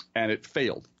 And it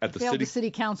failed at the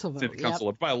city council vote. City council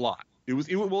by a lot. It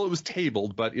was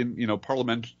tabled, but in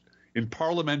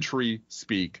parliamentary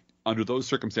speak, under those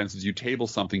circumstances, you table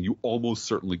something, you almost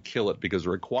certainly kill it because it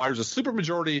requires a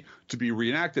supermajority to be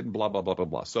reenacted and blah, blah, blah, blah,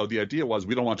 blah. So the idea was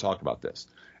we don't want to talk about this.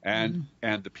 And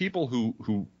the people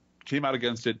who came out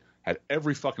against it, had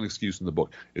every fucking excuse in the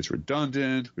book. It's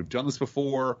redundant. We've done this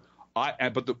before.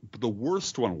 But the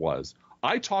worst one was,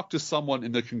 I talked to someone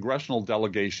in the congressional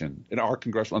delegation, in our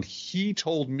congressional, and he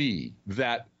told me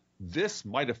that this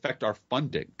might affect our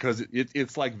funding because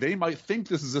it's like they might think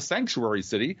this is a sanctuary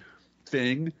city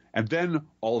thing, and then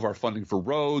all of our funding for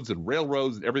roads and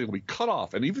railroads and everything will be cut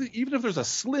off. And even if there's a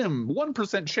slim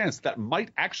 1% chance that might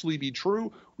actually be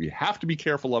true, we have to be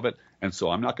careful of it. And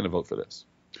so I'm not going to vote for this,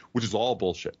 which is all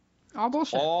bullshit. All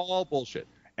bullshit. All bullshit.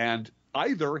 And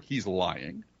either he's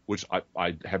lying, which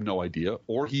I have no idea,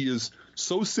 or he is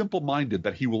so simple-minded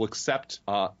that he will accept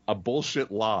a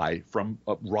bullshit lie from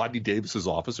Rodney Davis's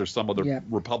office or some other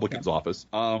Republican's office.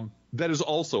 That is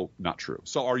also not true.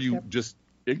 So are you just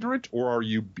ignorant, or are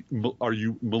you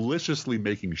maliciously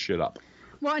making shit up?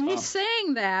 Well, and he's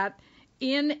saying that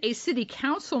in a city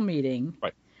council meeting,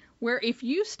 right, where if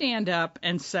you stand up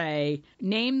and say,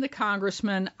 name the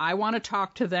congressman, I want to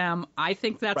talk to them, I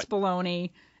think that's baloney,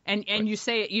 and you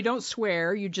say it, you don't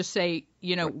swear, you just say,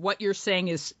 what you're saying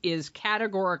is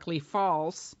categorically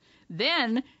false,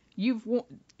 then you've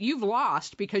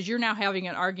lost, because you're now having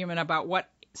an argument about what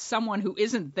someone who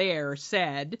isn't there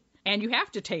said, and you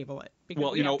have to table it,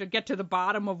 because you have to get to the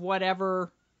bottom of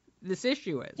whatever this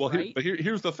issue is. Well, right?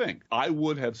 Here's the thing. I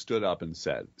would have stood up and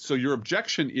said, so your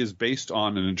objection is based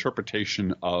on an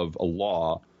interpretation of a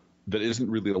law that isn't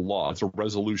really a law. It's a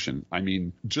resolution. I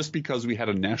mean, just because we had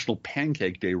a National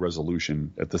Pancake Day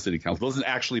resolution at the City Council doesn't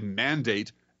actually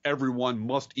mandate everyone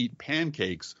must eat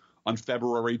pancakes on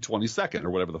February 22nd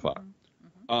or whatever the fuck.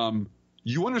 Mm-hmm.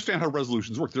 You understand how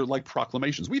resolutions work. They're like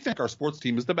proclamations. We think our sports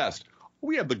team is the best.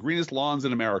 We have the greenest lawns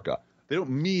in America. They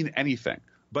don't mean anything.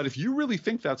 But if you really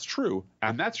think that's true,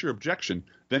 and that's your objection,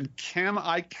 then can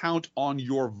I count on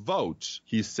your vote,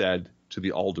 he said to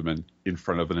the alderman in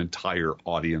front of an entire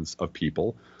audience of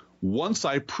people, once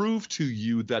I prove to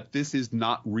you that this is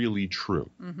not really true.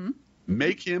 Mm-hmm.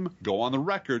 Make him go on the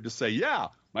record to say, yeah,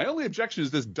 my only objection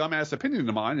is this dumbass opinion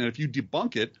of mine, and if you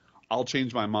debunk it, I'll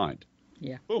change my mind.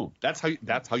 Yeah. Boom. That's how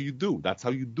you do. That's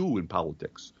how you do in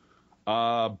politics.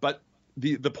 But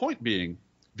the point being,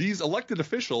 these elected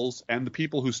officials and the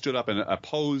people who stood up and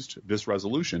opposed this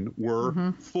resolution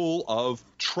were full of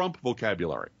Trump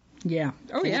vocabulary. Yeah.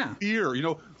 Oh, yeah. Fear,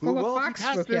 full of Fox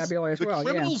vocabulary as well.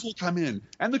 The criminals will come in,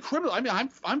 and the criminal. I mean,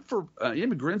 I'm for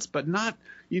immigrants, but not.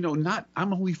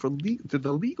 I'm only for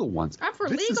the legal ones. I'm for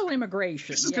legal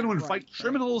immigration. This is going to invite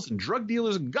criminals and drug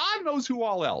dealers and God knows who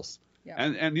all else. Yeah.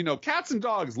 And cats and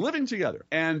dogs living together.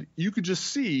 And you could just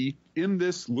see in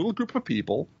this little group of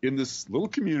people, in this little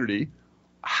community,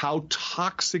 how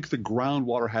toxic the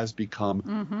groundwater has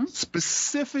become,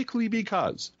 specifically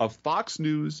because of Fox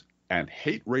News and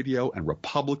hate radio and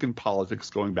Republican politics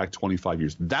going back 25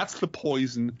 years. That's the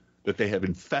poison that they have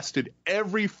infested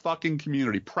every fucking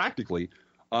community practically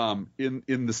in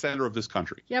the center of this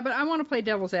country. Yeah, but I want to play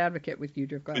devil's advocate with you,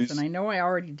 Dirk Glass, and I know I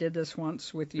already did this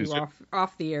once with you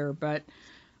off the air, but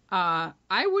I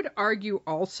would argue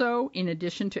also, in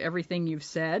addition to everything you've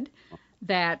said,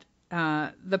 that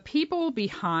the people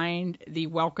behind the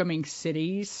Welcoming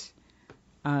Cities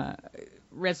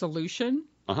resolution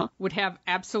would have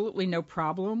absolutely no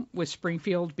problem with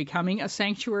Springfield becoming a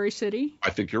sanctuary city. I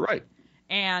think you're right.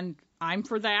 And I'm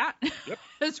for that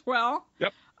as well.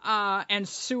 Yep. And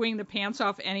suing the pants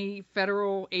off any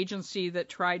federal agency that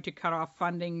tried to cut off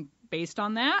funding based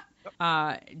on that.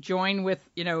 Join with,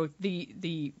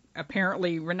 the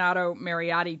apparently Renato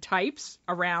Mariotti types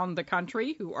around the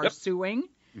country who are suing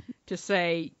to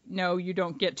say, no, you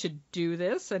don't get to do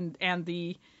this. And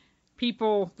the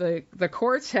people, the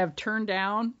courts have turned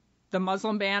down the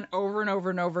Muslim ban over and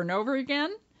over and over and over again.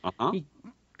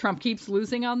 Trump keeps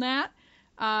losing on that.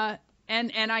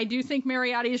 And I do think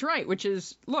Mariotti is right, which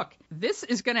is, look, this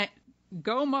is going to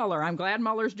go Mueller. I'm glad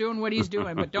Mueller's doing what he's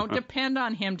doing, but don't depend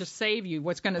on him to save you.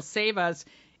 What's going to save us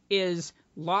is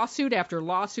lawsuit after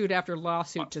lawsuit after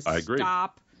lawsuit to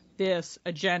stop this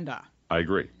agenda. I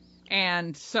agree.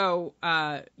 And so,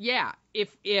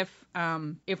 if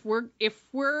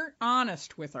we're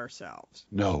honest with ourselves.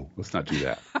 No, let's not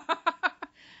do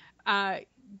that.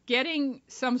 Getting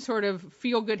some sort of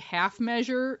feel-good half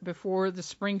measure before the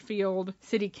Springfield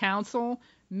City Council,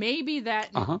 maybe that,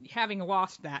 having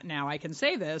lost that now, I can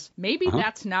say this, maybe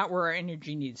that's not where our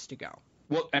energy needs to go.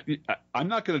 Well, I'm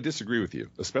not going to disagree with you,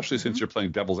 especially since you're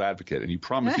playing devil's advocate, and you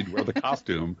promised you'd wear the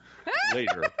costume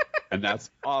later, and that's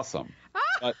awesome.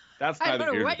 But that's neither here nor there.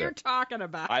 I don't know what you're talking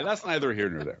about. That's neither here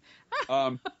nor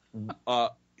there.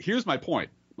 Here's my point.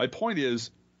 My point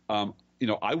is,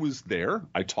 I was there.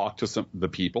 I talked to the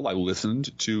people. I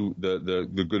listened to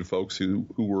the good folks who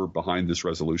were behind this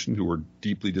resolution, who were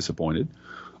deeply disappointed.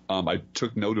 I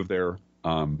took note of their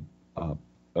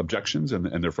objections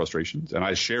and their frustrations, and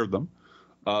I shared them.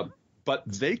 But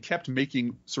they kept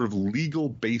making sort of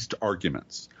legal-based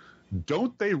arguments.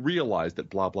 Don't they realize that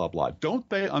blah, blah, blah? Don't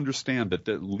they understand that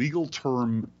the legal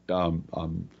term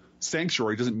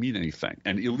sanctuary doesn't mean anything,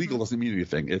 and illegal doesn't mean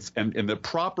anything? And the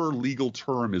proper legal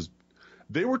term is –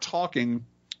 they were talking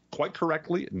quite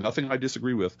correctly, nothing I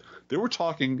disagree with. They were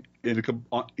talking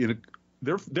they're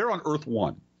on Earth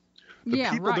 1. The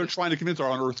people they're trying to convince are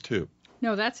on Earth 2.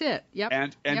 No, that's it.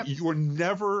 Yep. And you are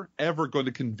never, ever going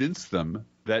to convince them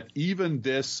that even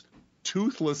this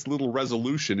toothless little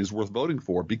resolution is worth voting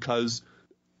for, because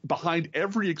behind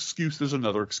every excuse there's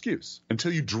another excuse.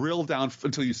 Until you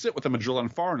sit with them and drill down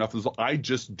far enough, I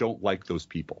just don't like those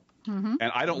people. Mm-hmm.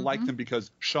 And I don't like them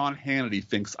because Sean Hannity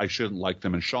thinks I shouldn't like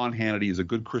them, and Sean Hannity is a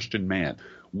good Christian man.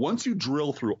 Once you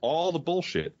drill through all the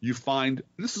bullshit, you find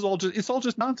it's all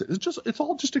just nonsense. It's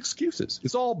all just excuses.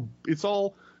 It's all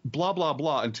blah, blah,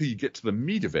 blah until you get to the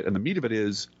meat of it. And the meat of it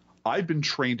is, I've been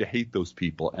trained to hate those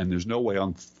people, and there's no way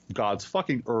on God's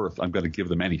fucking earth I'm going to give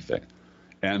them anything.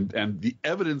 And the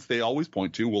evidence they always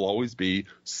point to will always be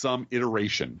some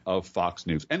iteration of Fox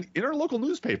News. And in our local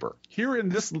newspaper, here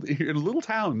in a little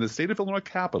town in the state of Illinois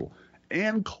capital,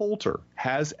 Ann Coulter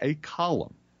has a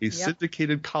column,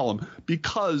 syndicated column,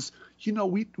 because,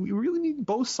 we really need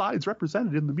both sides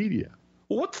represented in the media.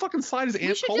 Well, what fucking side is Ann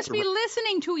Coulter? We should just be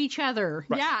listening to each other.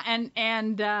 Right. Yeah,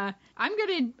 and I'm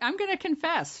gonna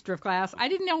confess, Drift Class, I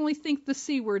didn't only think the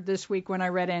C word this week when I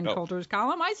read Ann Coulter's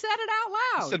column. I said it out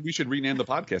loud. I said we should rename the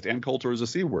podcast. Ann Coulter is a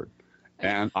C word.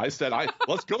 And I said,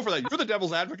 let's go for that. You're the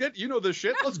devil's advocate. You know this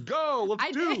shit. Let's go.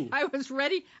 Let's do. I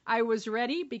was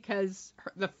ready because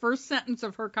the first sentence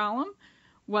of her column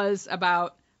was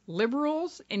about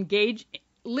liberals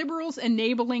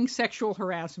enabling sexual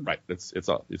harassment. Right.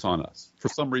 It's on us. For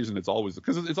some reason, it's always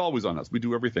on us. We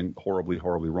do everything horribly,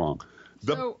 horribly wrong.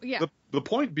 The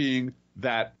point being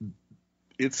that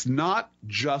it's not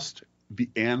just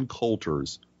the Ann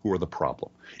Coulters who are the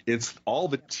problem. It's all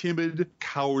the timid,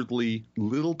 cowardly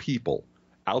little people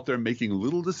out there making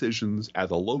little decisions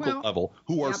at a local level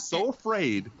who are so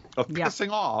afraid of pissing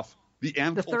off the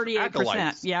Ann Coulter 38%,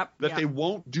 acolytes that they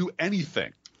won't do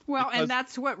anything. Well, and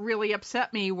that's what really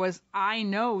upset me was I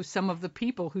know some of the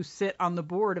people who sit on the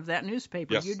board of that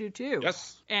newspaper. Yes. You do too.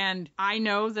 Yes. And I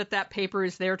know that paper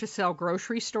is there to sell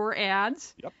grocery store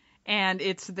ads. Yep.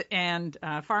 And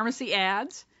pharmacy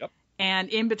ads. Yep. And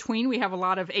in between, we have a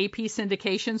lot of AP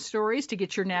syndication stories to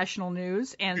get your national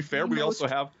news. And to be fair, we also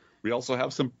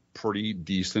have some pretty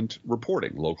decent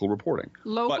reporting, local reporting.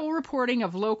 Reporting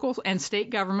of local and state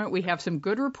government. We have some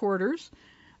good reporters.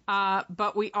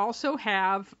 But we also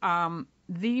have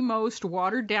the most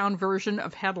watered-down version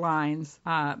of headlines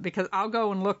because I'll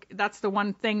go and look. That's the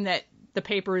one thing that the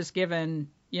paper is given,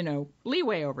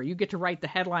 leeway over. You get to write the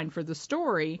headline for the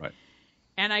story. Right.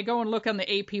 And I go and look on the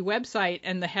AP website,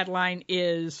 and the headline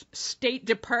is State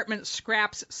Department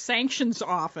Scraps Sanctions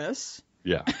Office.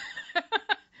 Yeah.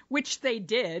 Which they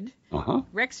did. Uh-huh.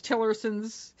 Rex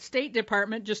Tillerson's State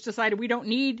Department just decided we don't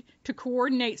need to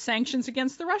coordinate sanctions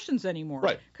against the Russians anymore.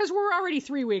 Right. Because we're already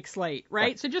 3 weeks late,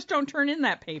 right? So just don't turn in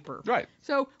that paper. Right.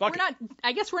 So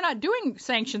I guess we're not doing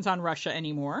sanctions on Russia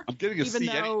anymore. I'm getting a C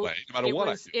anyway, no matter what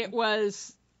I do.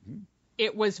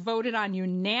 It was voted on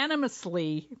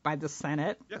unanimously by the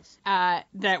Senate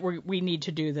that we need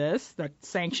to do this, that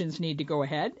sanctions need to go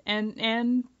ahead.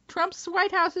 And Trump's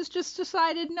White House has just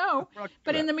decided no.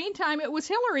 But in the meantime, it was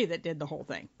Hillary that did the whole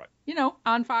thing. Right.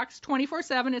 On Fox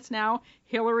 24/7, it's now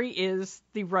Hillary is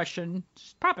the Russian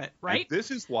puppet, right? And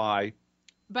this is why.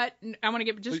 But I want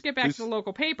to get back to the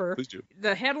local paper. Please do.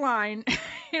 The headline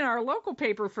in our local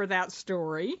paper for that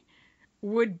story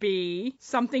would be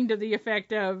something to the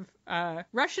effect of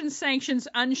Russian sanctions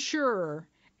unsure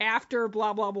after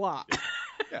blah, blah, blah.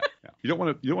 Yeah. You don't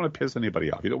want to piss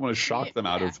anybody off. You don't want to shock them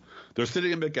out of they're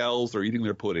sitting in McGell's, they're eating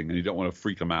their pudding, and you don't want to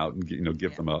freak them out and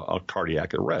give them a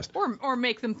cardiac arrest. Or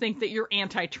make them think that you're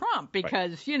anti-Trump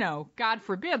because, God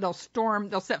forbid, they'll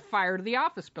set fire to the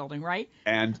office building, right?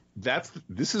 And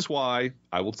this is why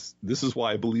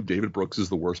I believe David Brooks is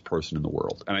the worst person in the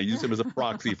world. And I use him as a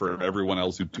proxy for everyone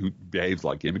else who behaves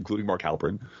like him, including Mark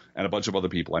Halperin and a bunch of other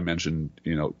people I mentioned,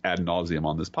 ad nauseum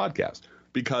on this podcast.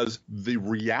 Because the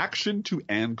reaction to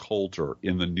Ann Coulter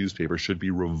in the newspaper should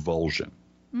be revulsion.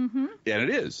 Mm-hmm. And it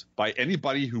is, by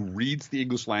anybody who reads the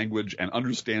English language and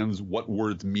understands what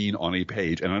words mean on a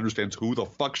page and understands who the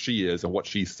fuck she is and what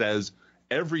she says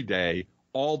every day,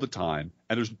 all the time.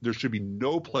 And there should be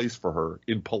no place for her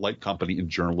in polite company, in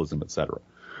journalism, etc.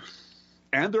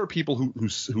 And there are people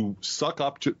who suck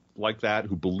up to like that,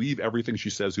 who believe everything she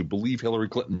says, who believe Hillary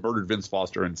Clinton murdered Vince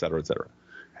Foster, et cetera, et cetera.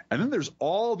 And then there's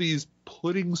all these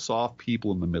pudding soft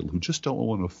people in the middle who just don't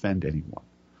want to offend anyone.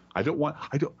 I don't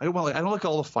like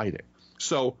all the fighting.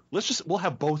 So we'll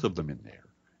have both of them in there,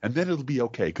 and then it'll be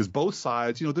okay, because both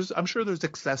sides, I'm sure there's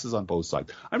excesses on both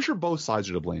sides. I'm sure both sides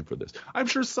are to blame for this. I'm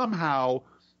sure somehow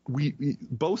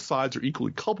both sides are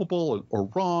equally culpable or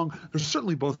wrong. They're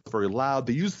certainly both very loud.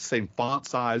 They use the same font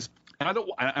size. And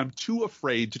I'm too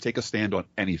afraid to take a stand on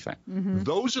anything. Mm-hmm.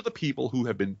 Those are the people who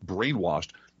have been brainwashed,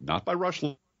 not by Rush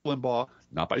Limbaugh,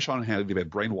 not by Sean Hannity. They've been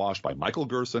brainwashed by Michael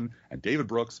Gerson and David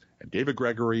Brooks and David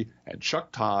Gregory and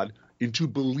Chuck Todd into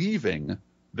believing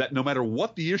that no matter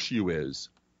what the issue is,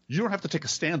 you don't have to take a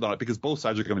stand on it because both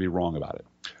sides are going to be wrong about it.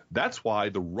 That's why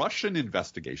the Russian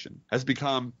investigation has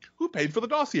become who paid for the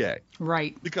dossier.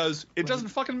 Right. Because it doesn't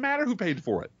fucking matter who paid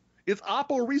for it. It's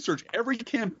Oppo research. Every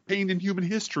campaign in human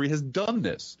history has done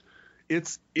this.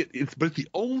 But it's the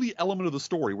only element of the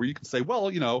story where you can say,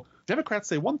 well, Democrats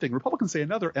say one thing, Republicans say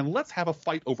another, and let's have a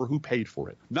fight over who paid for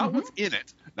it. Not what's in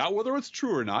it, not whether it's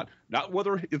true or not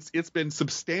whether it's been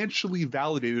substantially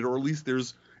validated, or at least a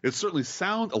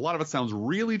lot of it sounds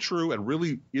really true and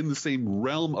really in the same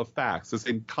realm of facts, the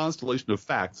same constellation of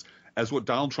facts as what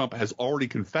Donald Trump has already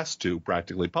confessed to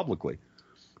practically publicly.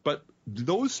 But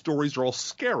those stories are all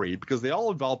scary because they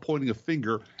all involve pointing a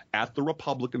finger at the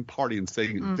Republican Party and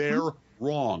saying they're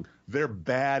wrong, they're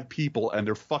bad people, and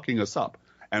they're fucking us up.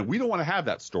 And we don't want to have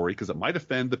that story because it might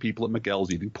offend the people at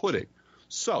McGill's eating pudding.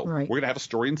 So we're going to have a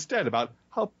story instead about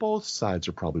how both sides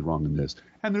are probably wrong in this.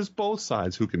 And there's both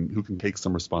sides who can take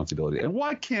some responsibility. And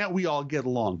why can't we all get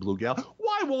along, Blue Gal?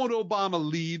 Why won't Obama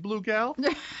lead, Blue Gal?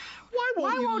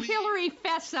 Why won't Hillary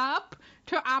fess up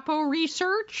to Oppo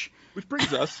research? Which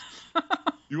brings us,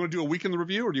 you want to do a week in the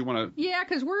review, or do you want to? Yeah,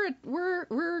 because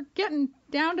we're getting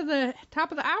down to the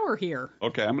top of the hour here.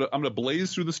 Okay, I'm gonna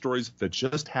blaze through the stories that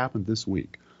just happened this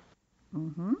week.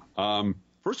 Mm-hmm.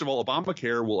 First of all,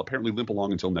 Obamacare will apparently limp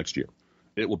along until next year.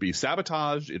 It will be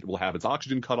sabotaged. It will have its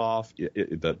oxygen cut off.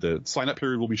 The sign-up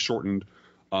period will be shortened.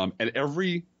 And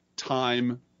every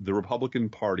time the Republican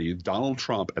Party, Donald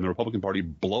Trump and the Republican Party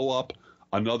blow up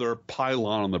another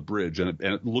pylon on the bridge, and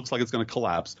it looks like it's going to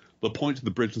collapse, they'll point to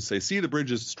the bridge and say, see, the bridge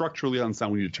is structurally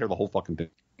unsound. We need to tear the whole fucking thing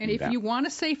down. And if you want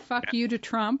to say fuck you to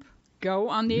Trump, go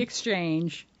on the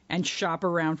exchange and shop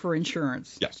around for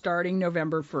insurance starting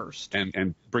November 1st.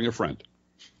 And bring a friend.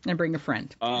 And bring a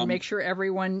friend. And make sure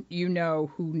everyone you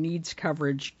know who needs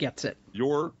coverage gets it.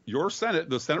 Your Senate,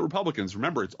 the Senate Republicans,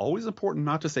 remember, it's always important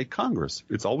not to say Congress.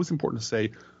 It's always important to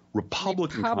say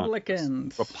Republicans.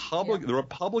 The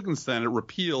Republican Senate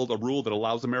repealed a rule that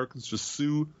allows Americans to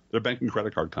sue their bank and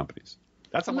credit card companies.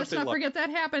 That's how much they love. Let's not forget that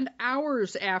happened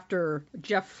hours after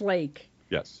Jeff Flake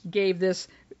gave this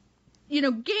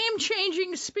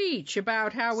game-changing speech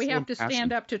about how we have to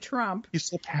stand up to Trump. He's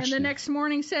so passionate. And the next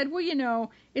morning said,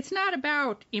 well, it's not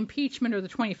about impeachment or the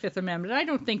 25th Amendment. I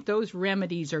don't think those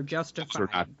remedies are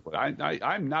justified.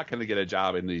 I'm not going to get a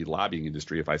job in the lobbying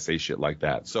industry if I say shit like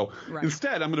that. So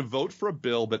instead, I'm going to vote for a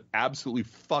bill that absolutely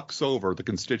fucks over the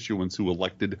constituents who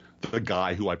elected the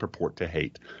guy who I purport to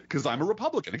hate. Because I'm a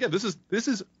Republican. Again, this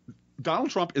is Donald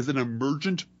Trump is an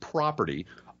emergent property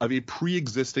of a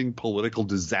pre-existing political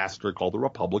disaster called the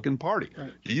Republican Party.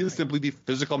 Right. He is simply the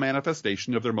physical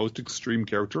manifestation of their most extreme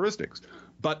characteristics.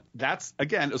 But that's,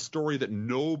 again, a story that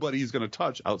nobody's going to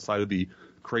touch outside of the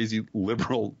crazy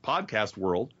liberal podcast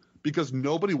world, because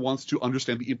nobody wants to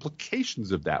understand the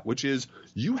implications of that, which is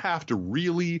you have to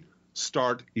really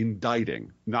start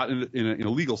indicting, not in a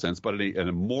legal sense, but in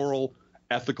a moral,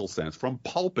 ethical sense, from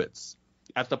pulpits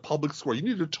at the public square. You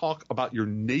need to talk about your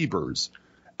neighbors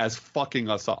as fucking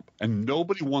us up. And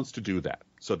nobody wants to do that.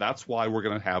 So that's why we're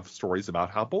going to have stories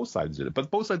about how both sides did it. But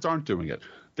both sides aren't doing it.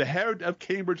 The head of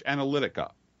Cambridge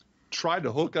Analytica tried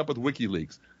to hook up with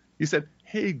WikiLeaks. He said,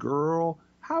 hey, girl,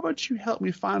 how about you help me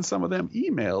find some of them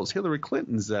emails Hillary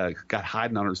Clinton's got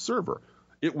hiding on her server?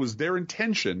 It was their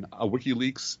intention,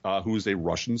 WikiLeaks, who is a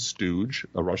Russian stooge,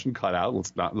 a Russian cutout.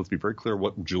 Let's be very clear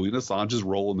what Julian Assange's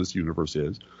role in this universe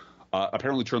is.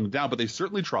 Apparently turned them down, but they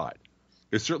certainly tried.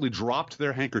 They certainly dropped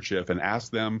their handkerchief and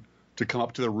asked them to come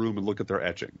up to their room and look at their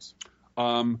etchings.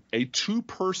 A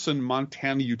two-person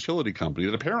Montana utility company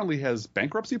that apparently has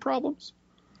bankruptcy problems,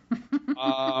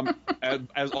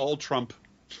 as all Trump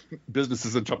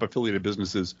businesses and Trump-affiliated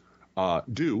businesses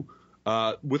do,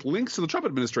 with links to the Trump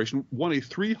administration, won a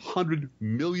 $300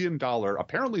 million,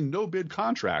 apparently no-bid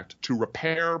contract to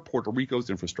repair Puerto Rico's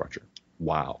infrastructure.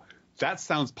 Wow. That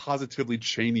sounds positively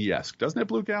Cheney-esque, doesn't it,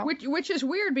 Blue Gal? Which is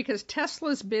weird because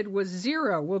Tesla's bid was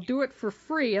zero. We'll do it for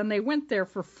free, and they went there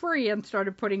for free and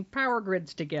started putting power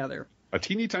grids together. A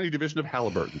teeny tiny division of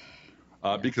Halliburton,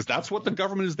 because that's what the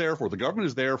government is there for. The government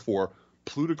is there for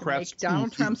plutocrats. Make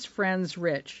Donald Trump's friends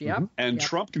rich. Yep. Mm-hmm. And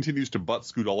Trump continues to butt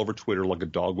scoot all over Twitter like a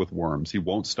dog with worms. He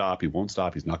won't stop. He won't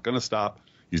stop. He's not going to stop.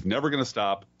 He's never going to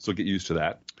stop. So get used to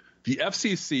that. The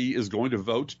FCC is going to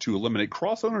vote to eliminate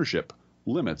cross-ownership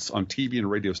limits on TV and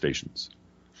radio stations.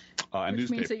 Which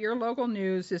means that your local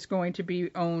news is going to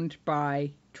be owned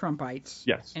by Trumpites.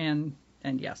 Yes. And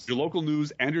yes. Your local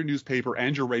news and your newspaper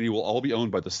and your radio will all be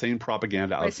owned by the same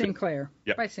propaganda outfit. By Sinclair.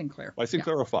 Yep. By Sinclair. By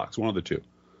Sinclair or Fox, one of the two.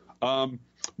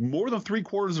 More than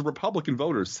 3/4 of Republican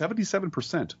voters,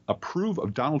 77%, approve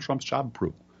of Donald Trump's job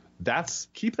approval.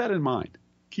 Keep that in mind.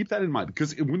 Keep that in mind,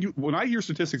 because when I hear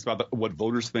statistics about what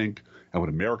voters think and what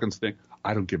Americans think,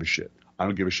 I don't give a shit. I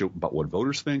don't give a shit about what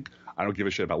voters think. I don't give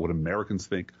a shit about what Americans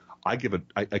think. I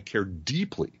care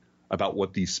deeply about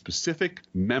what these specific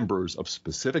members of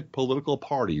specific political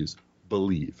parties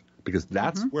believe, because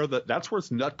that's where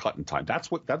it's nut cutting time.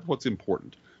 That's what's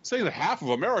important. Saying that half of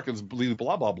Americans believe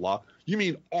blah blah blah, you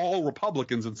mean all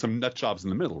Republicans and some nut jobs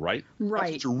in the middle, right?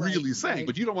 Right. That's what you're really saying, right.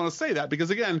 But you don't want to say that because,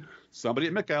 again, somebody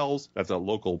at McEl's, that's a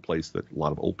local place that a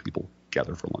lot of old people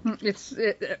gather for lunch.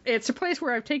 It's a place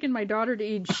where I've taken my daughter to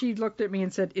eat. She looked at me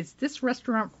and said, "Is this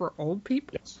restaurant for old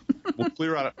people?" Yes. We'll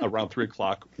clear out around 3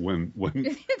 o'clock when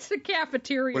it's a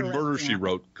cafeteria. When restaurant. Murder, She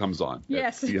Wrote comes on.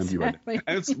 Yes, exactly.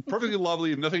 And it's perfectly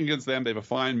lovely. Nothing against them. They have a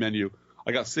fine menu.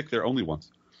 I got sick there only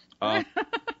once.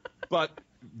 But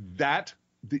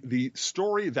the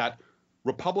story that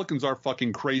Republicans are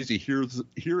fucking crazy, here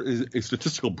is a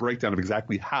statistical breakdown of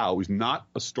exactly how is not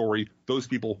a story those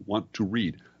people want to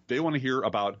read. They want to hear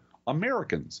about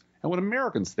Americans and what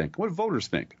Americans think, what voters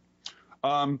think.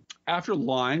 After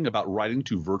lying about writing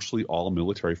to virtually all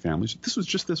military families, this was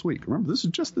just this week. Remember, this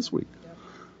is just this week. Yep.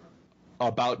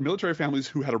 About military families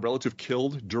who had a relative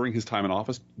killed during his time in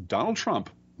office, Donald Trump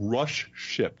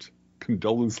rush-shipped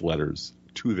condolence letters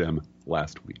to them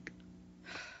last week.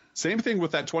 Same thing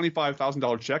with that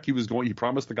 $25,000 check he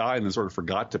promised the guy and then sort of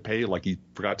forgot to pay, like he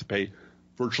forgot to pay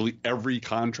virtually every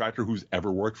contractor who's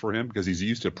ever worked for him because he's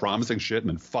used to promising shit and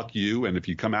then fuck you, and if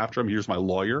you come after him, here's my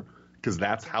lawyer, because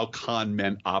that's how con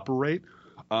men operate.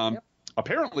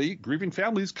 Apparently, grieving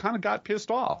families kind of got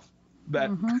pissed off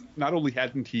that not only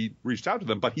hadn't he reached out to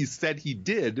them, but he said he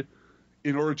did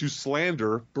in order to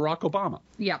slander Barack Obama.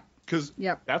 Yeah. Because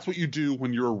that's what you do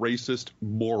when you're a racist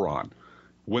moron.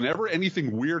 Whenever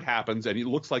anything weird happens and it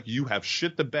looks like you have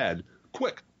shit the bed,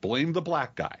 quick, blame the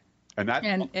black guy.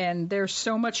 And there's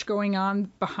so much going on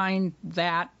behind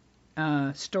that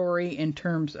story in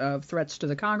terms of threats to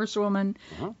the Congresswoman.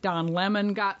 Don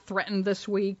Lemon got threatened this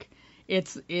week.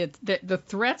 It's the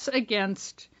threats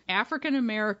against African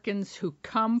Americans who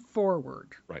come forward.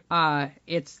 Right.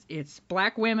 It's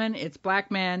black women, it's black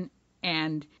men.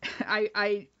 And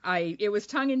it was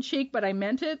tongue in cheek, but I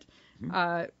meant it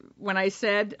when I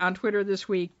said on Twitter this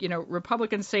week,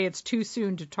 Republicans say it's too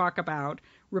soon to talk about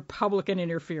Republican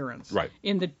interference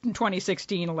in the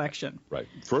 2016 election. Right.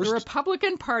 First, the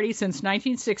Republican Party since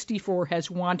 1964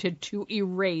 has wanted to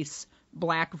erase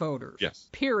black voters. Yes.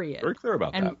 Period. Very clear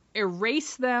about that. And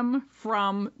erase them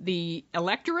from the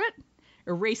electorate,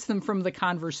 erase them from the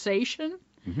conversation.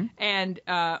 And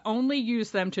only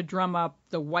use them to drum up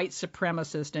the white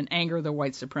supremacist and anger the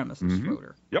white supremacist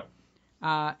voter. Yep.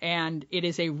 And it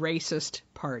is a racist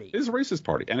party. It is a racist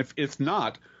party. And if it's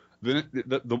not, then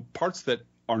the parts that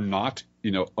are not,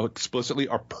 explicitly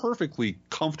are perfectly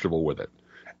comfortable with it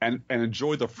and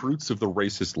enjoy the fruits of the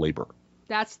racist labor.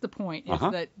 That's the point, is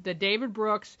that the David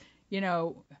Brooks,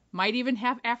 might even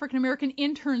have African-American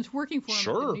interns working for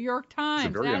him at the New York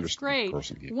Times. That's great.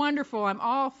 Wonderful. I'm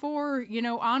all for,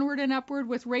 onward and upward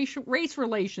with race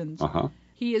relations.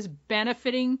 He is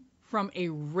benefiting from a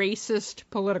racist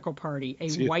political party,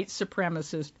 a white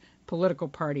supremacist political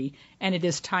party. And it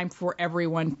is time for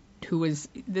everyone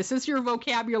this is your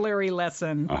vocabulary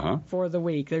lesson for the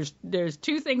week. There's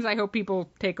two things I hope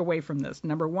people take away from this.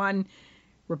 Number one,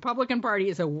 Republican Party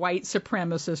is a white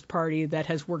supremacist party that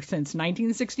has worked since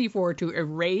 1964 to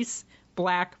erase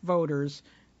black voters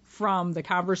from the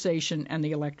conversation and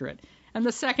the electorate. And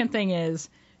the second thing is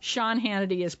Sean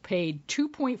Hannity is paid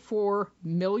 $2.4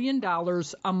 million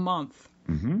a month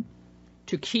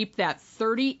to keep that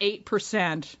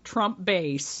 38% Trump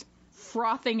base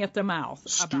frothing at the mouth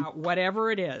about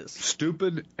whatever it is.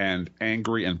 Stupid and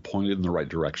angry and pointed in the right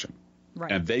direction.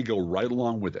 Right. And they go right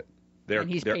along with it. And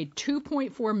he's paid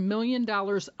 $2.4 million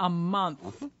a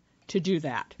month to do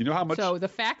that. You know how much? So the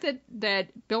fact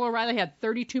that Bill O'Reilly had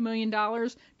 $32 million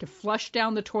to flush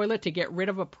down the toilet to get rid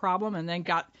of a problem and then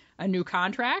got a new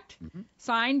contract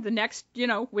signed the next,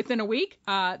 within a week,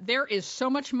 there is so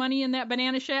much money in that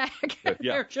banana shack.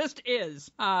 There just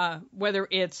is. Whether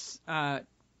it's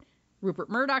Rupert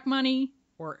Murdoch money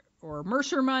or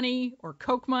Mercer money or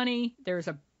Koch money, there's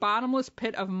a bottomless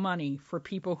pit of money for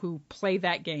people who play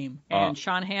that game. And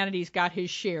Sean Hannity's got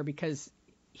his share because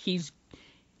he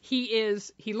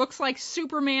looks like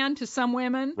Superman to some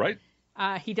women. Right.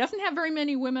 He doesn't have very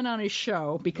many women on his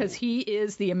show because he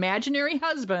is the imaginary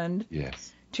husband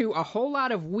to a whole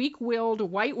lot of weak-willed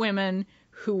white women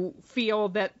who feel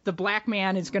that the black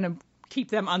man is going to keep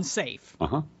them unsafe.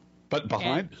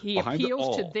 But he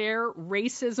appeals to their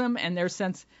racism and their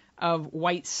sense of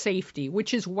white safety,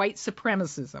 which is white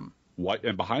supremacism.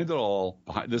 And behind it all,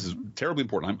 this is terribly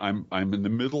important. I'm in the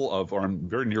middle of, or I'm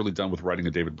very nearly done with writing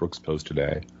a David Brooks post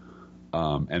today.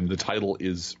 And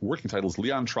the working title is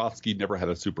Leon Trotsky Never Had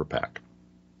a Super PAC.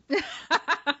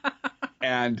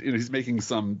 And he's making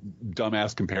some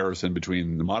dumbass comparison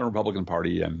between the modern Republican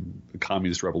Party and the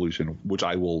Communist Revolution, which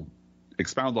I will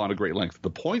expound on at great length. The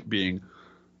point being,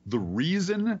 the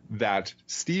reason that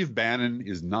Steve Bannon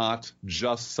is not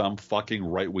just some fucking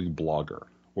right-wing blogger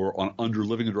or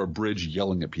living under a bridge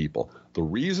yelling at people. The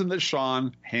reason that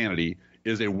Sean Hannity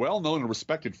is a well-known and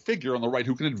respected figure on the right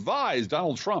who can advise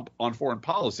Donald Trump on foreign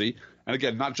policy, and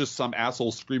again, not just some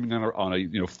asshole screaming on a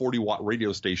 40-watt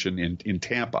radio station in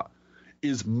Tampa,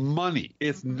 is money.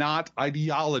 It's not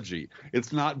ideology.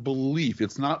 It's not belief.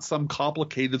 It's not some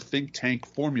complicated think tank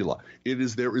formula.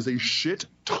 There is a shit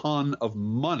ton of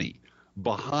money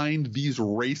behind these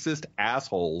racist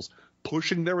assholes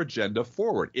pushing their agenda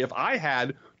forward. If I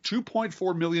had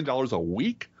 $2.4 million a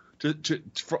week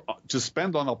to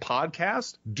spend on a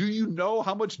podcast, do you know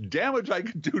how much damage I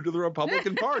could do to the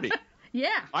Republican Party?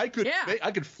 I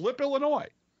could flip Illinois.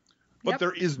 But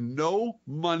there is no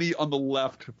money on the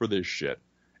left for this shit.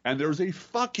 And there's a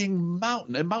fucking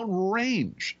mountain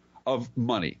range of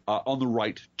money on the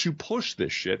right to push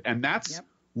this shit. And that's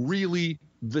really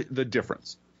the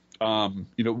difference.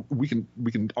 We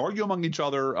can argue among each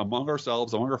other, among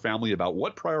ourselves, among our family about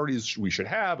what priorities we should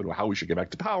have and how we should get back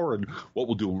to power and what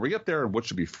we'll do when we get there and what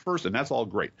should be first. And that's all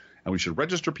great. And we should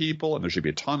register people, and there should be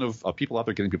a ton of people out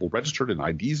there getting people registered and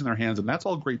IDs in their hands. And that's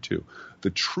all great, too.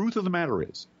 The truth of the matter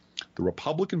is the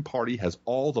Republican Party has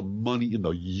all the money in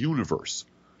the universe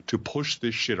to push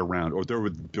this shit around, or there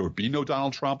would be no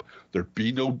Donald Trump, there'd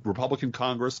be no Republican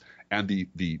Congress, and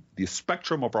the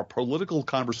spectrum of our political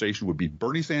conversation would be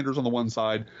Bernie Sanders on the one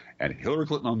side and Hillary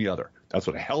Clinton on the other. That's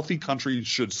what a healthy country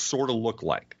should sort of look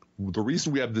like. The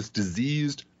reason we have this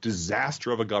diseased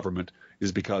disaster of a government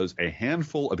is because a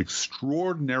handful of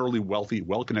extraordinarily wealthy,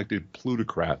 well-connected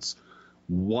plutocrats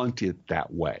want it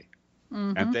that way.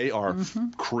 And they are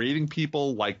creating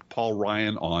people like Paul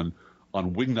Ryan on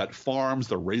wingnut farms.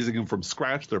 They're raising them from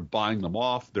scratch. They're buying them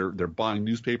off. They're buying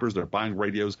newspapers. They're buying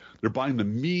radios. They're buying the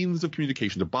means of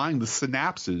communication. They're buying the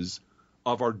synapses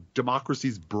of our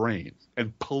democracy's brain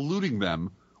and polluting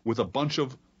them with a bunch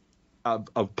of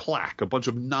plaque, a bunch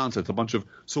of nonsense,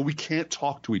 so we can't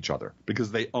talk to each other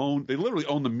because they literally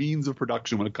own the means of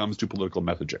production when it comes to political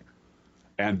messaging.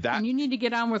 And you need to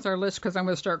get on with our list because I'm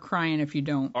going to start crying if you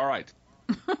don't. All right.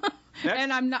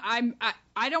 And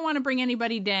I don't want to bring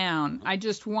anybody down. I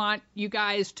just want you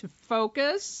guys to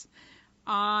focus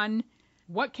on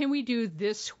what can we do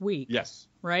this week. Yes.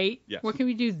 Right? Yes. What can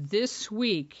we do this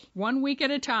week? 1 week at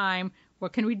a time.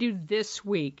 What can we do this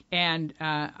week? And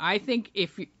I think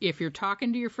if you're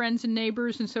talking to your friends and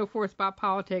neighbors and so forth about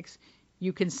politics,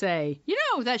 you can say,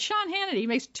 that Sean Hannity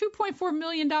makes $2.4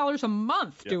 million a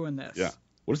month doing this. Yeah.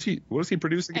 What does he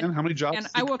produce again? How many jobs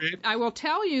does he create? I will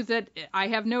tell you that I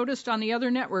have noticed on the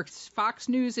other networks, Fox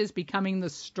News is becoming the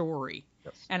story.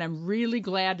 Yes. And I'm really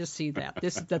glad to see that.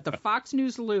 That the Fox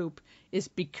News loop is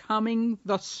becoming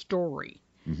the story.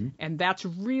 And that's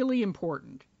really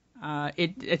important.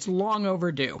 It's long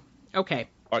overdue. Okay.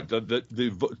 All right.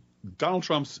 The Donald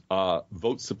Trump's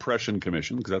vote suppression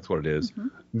commission, because that's what it is,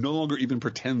 no longer even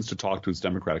pretends to talk to its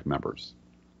Democratic members.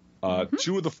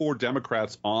 2 of the 4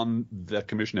 Democrats on the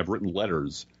commission have written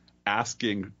letters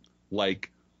asking,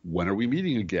 when are we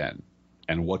meeting again?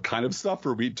 And what kind of stuff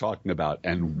are we talking about?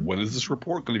 And when is this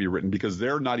report going to be written? Because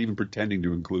they're not even pretending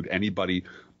to include anybody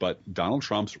but Donald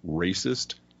Trump's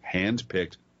racist,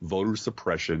 hand-picked voter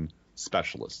suppression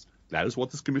specialists. That is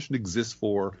what this commission exists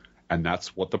for, and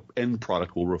that's what the end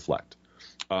product will reflect.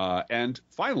 And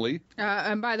finally...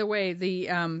 and by the way,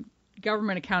 the...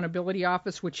 Government Accountability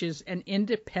Office, which is an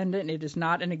independent, it is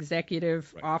not an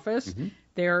executive office.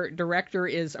 Their director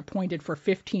is appointed for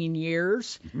 15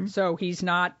 years, so he's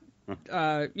not,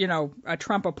 a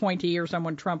Trump appointee or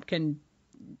someone Trump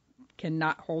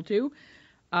cannot hold to.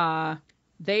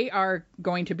 They are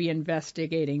going to be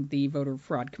investigating the Voter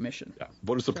Fraud Commission. Yeah,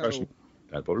 voter suppression.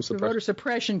 The Voter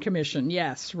Suppression Commission,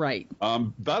 yes, right.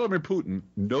 Vladimir Putin,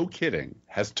 no kidding,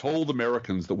 has told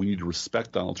Americans that we need to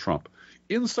respect Donald Trump.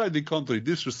 Inside the country,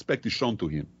 disrespect is shown to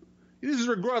him. It is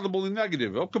regrettably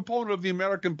negative, a component of the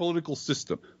American political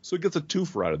system. So he gets a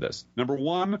twofer out of this. Number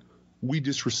one, we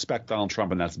disrespect Donald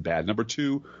Trump, and that's bad. Number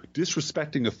two,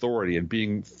 disrespecting authority and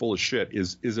being full of shit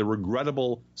is a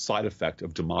regrettable side effect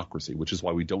of democracy, which is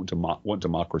why we don't want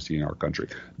democracy in our country.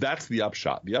 That's the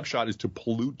upshot. The upshot is to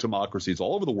pollute democracies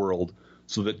all over the world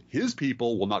so that his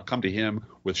people will not come to him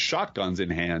with shotguns in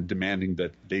hand demanding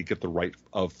that they get the right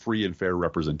of free and fair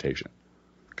representation.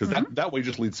 Because that way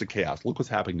just leads to chaos. Look what's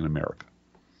happening in America.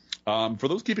 For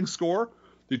those keeping score,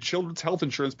 the Children's Health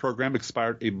Insurance Program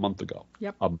expired a month ago.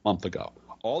 Yep. A month ago.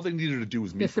 All they needed to do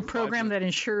was meet. It's the program that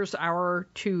insures our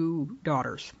 2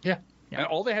 daughters. Yeah. And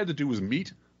all they had to do was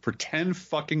meet for 10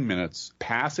 fucking minutes,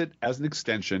 pass it as an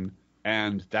extension,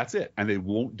 and that's it. And they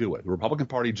won't do it. The Republican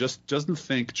Party just doesn't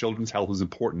think children's health is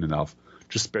important enough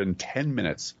to spend 10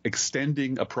 minutes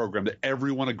extending a program that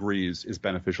everyone agrees is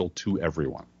beneficial to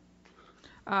everyone.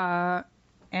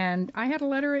 And I had a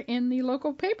letter in the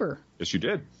local paper. Yes, you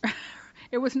did.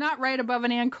 It was not right above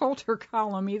an Ann Coulter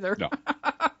column either. No.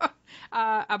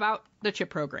 About the CHIP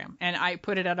program, and I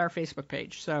put it at our Facebook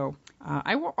page. So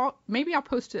maybe I'll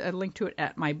post a link to it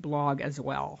at my blog as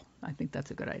well. I think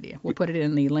that's a good idea. We'll put it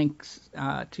in the links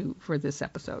for this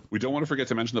episode. We don't want to forget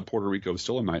to mention that Puerto Rico is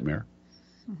still a nightmare.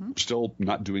 We're still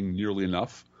not doing nearly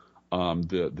enough. And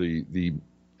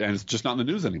it's just not in the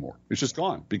news anymore. It's just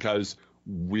gone because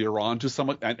we are on to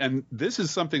someone. And this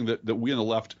is something that we on the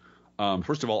left.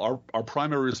 First of all, our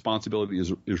primary responsibility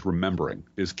is remembering,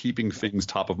 is keeping things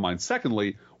top of mind.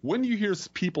 Secondly, when you hear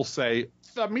people say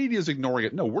the media is ignoring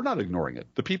it, no, we're not ignoring it.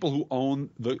 The people who own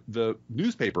the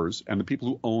newspapers and the people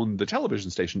who own the television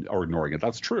station are ignoring it.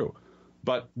 That's true.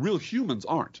 But real humans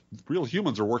aren't. Real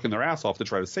humans are working their ass off to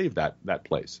try to save that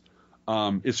place.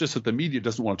 It's just that the media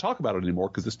doesn't want to talk about it anymore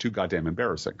because it's too goddamn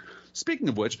embarrassing. Speaking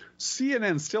of which,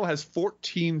 CNN still has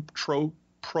 14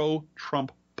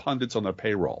 pro-Trump pundits on their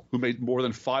payroll who made more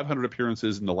than 500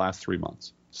 appearances in the last 3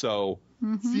 months. So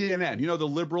CNN, the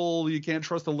liberal, you can't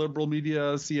trust the liberal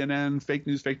media, CNN, fake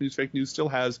news, still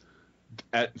has,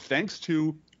 thanks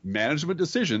to management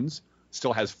decisions,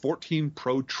 still has 14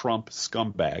 pro-Trump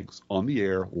scumbags on the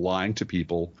air lying to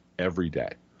people every day.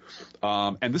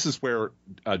 And this is where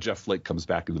Jeff Flake comes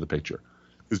back into the picture.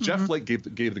 Because Jeff Flake gave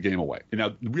the game away. And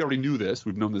now, we already knew this.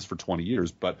 We've known this for 20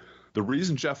 years. But the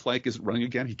reason Jeff Flake isn't running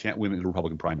again, he can't win in a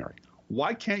Republican primary.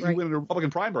 Why can't you win in a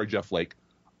Republican primary, Jeff Flake?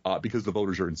 Because the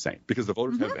voters are insane. Because the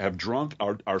voters have drunk,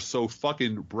 are so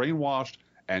fucking brainwashed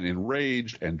and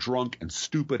enraged and drunk and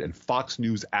stupid and Fox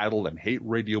News addled and hate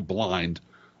radio blind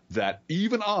that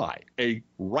even I, a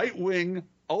right-wing,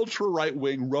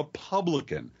 ultra-right-wing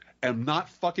Republican, am not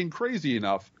fucking crazy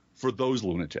enough for those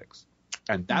lunatics.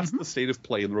 And that's the state of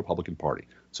play in the Republican Party.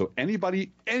 So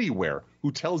anybody, anywhere,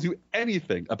 who tells you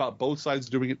anything about both sides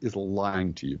doing it is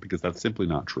lying to you, because that's simply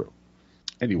not true.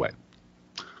 Anyway.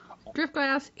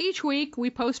 Driftglass, each week we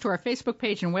post to our Facebook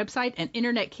page and website an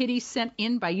internet kitty sent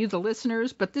in by you, the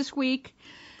listeners. But this week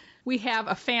we have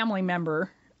a family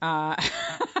member.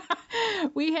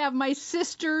 We have my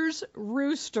sister's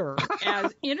rooster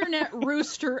as internet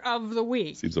rooster of the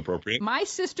week. Seems appropriate. My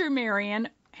sister Marion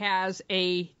has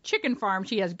a chicken farm.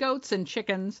 She has goats and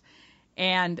chickens.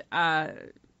 And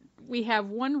we have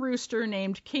one rooster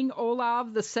named King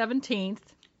Olav the 17th,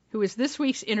 who is this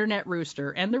week's internet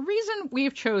rooster. And the reason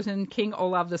we've chosen King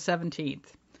Olav the 17th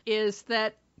is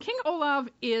that King Olav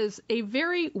is a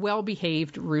very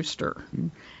well-behaved rooster.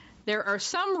 There are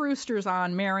some roosters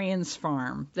on Marion's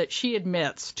farm that she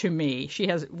admits to me. She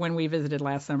has, when we visited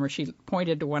last summer, she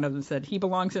pointed to one of them and said, he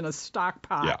belongs in a stock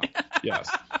pot. Yeah,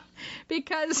 yes.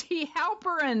 Because he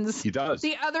Halperins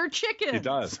the other chickens. He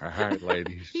does. All right,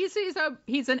 ladies.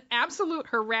 He's an absolute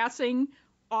harassing,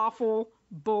 awful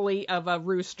bully of a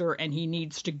rooster, and he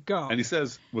needs to go. And he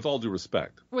says, with all due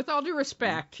respect. With all due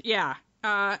respect, yeah.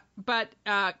 But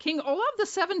King Olav the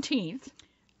 17th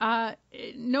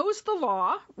knows the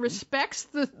law, respects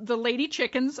the lady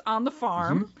chickens on the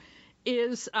farm,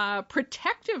 is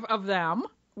protective of them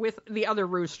with the other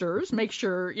roosters, make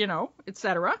sure,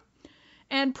 etc.,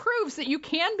 and proves that you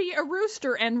can be a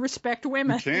rooster and respect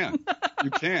women. You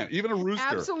can. Even a rooster.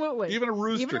 Absolutely. Even a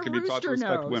rooster can be taught to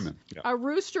respect women. Yeah. A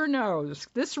rooster knows.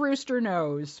 This rooster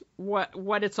knows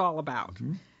what it's all about.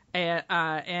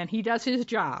 and he does his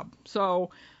job.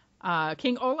 So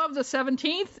King Olav the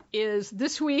 17th is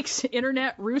this week's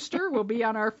Internet Rooster. Will be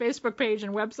on our Facebook page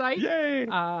and website. Yay!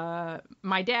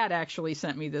 My dad actually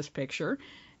sent me this picture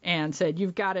and said,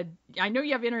 I know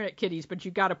you have Internet Kitties, but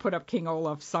you got to put up King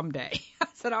Olav someday. I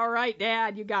said, all right,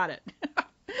 Dad, you got it.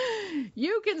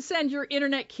 You can send your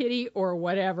Internet Kitty or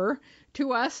whatever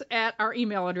to us at our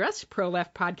email address,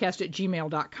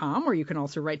 proleftpodcast@gmail.com, or you can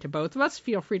also write to both of us.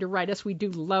 Feel free to write us. We do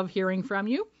love hearing from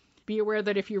you. Be aware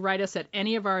that if you write us at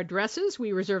any of our addresses,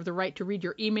 we reserve the right to read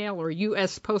your email or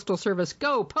U.S. Postal Service.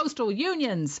 Go Postal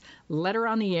Unions! Letter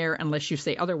on the air unless you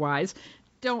say otherwise.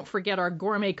 Don't forget our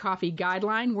gourmet coffee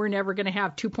guideline. We're never going to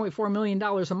have $2.4 million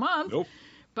a month. Nope.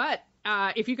 But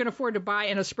if you can afford to buy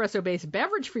an espresso-based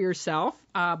beverage for yourself,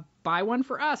 buy one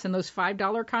for us. And those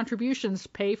 $5 contributions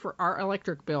pay for our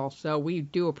electric bill. So we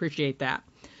do appreciate that.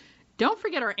 Don't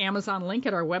forget our Amazon link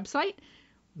at our website.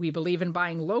 We believe in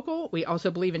buying local. We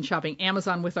also believe in shopping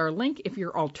Amazon with our link if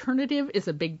your alternative is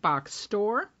a big box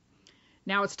store.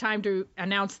 Now it's time to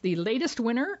announce the latest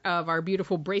winner of our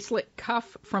beautiful bracelet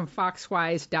cuff from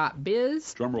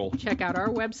foxwise.biz. Drum roll. Check out our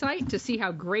website to see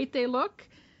how great they look.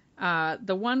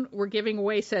 The one we're giving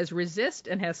away says resist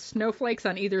and has snowflakes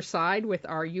on either side with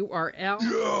our URL.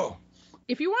 Yeah.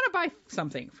 If you want to buy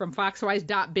something from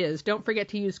foxwise.biz, don't forget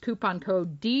to use coupon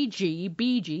code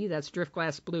DGBG, that's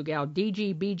Driftglass Blue Gal,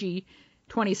 DGBG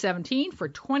 2017 for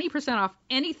 20% off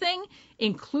anything,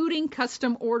 including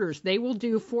custom orders. They will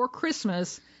do for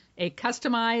Christmas a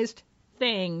customized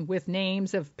thing with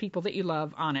names of people that you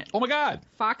love on it. Oh, my God.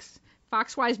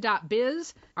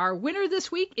 Foxwise.biz. Our winner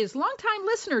this week is longtime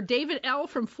listener David L.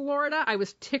 from Florida. I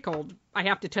was tickled, I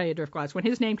have to tell you, Driftglass, when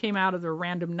his name came out of the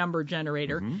random number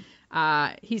generator.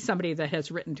 He's somebody that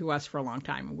has written to us for a long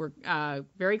time. We're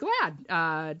very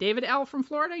glad. David L. from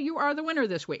Florida, you are the winner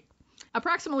this week.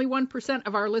 Approximately 1%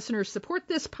 of our listeners support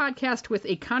this podcast with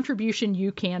a contribution.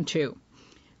 You can too.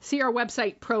 See our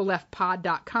website,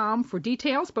 proleftpod.com, for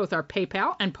details. Both our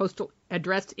PayPal and postal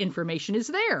address information is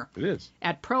there. It is.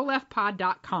 At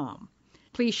proleftpod.com.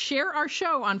 Please share our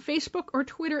show on Facebook or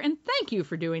Twitter, and thank you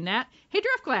for doing that. Hey,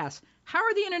 Driftglass, how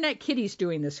are the Internet Kitties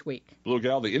doing this week? Blue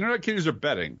Gal, the Internet Kitties are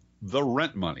betting the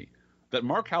rent money that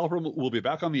Mark Halperin will be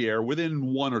back on the air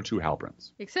within 1 or 2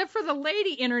 Halperins. Except for the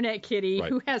lady Internet Kitty,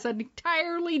 who has an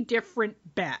entirely different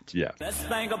bet. Yeah. Let's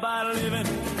think about living.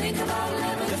 Think about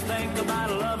living. Let's think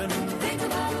about loving. Think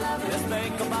about loving. Let's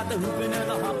think about the hooping and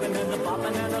the hopping and the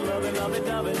popping and the loving,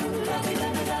 lovey-dovey.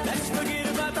 Let's forget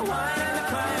about the wine and the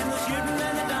crying, the shooting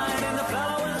and the dying and the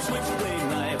fellow with the switchblade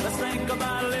knife. Let's think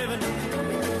about living.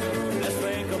 Let's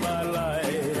think about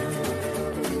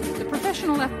life. The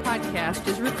Professional Left podcast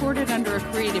is recorded under a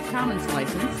Creative Commons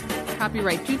license.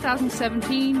 Copyright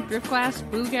 2017 Driftglass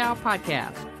Blue Gal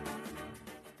Podcast.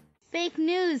 Fake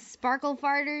news, sparkle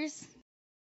farters.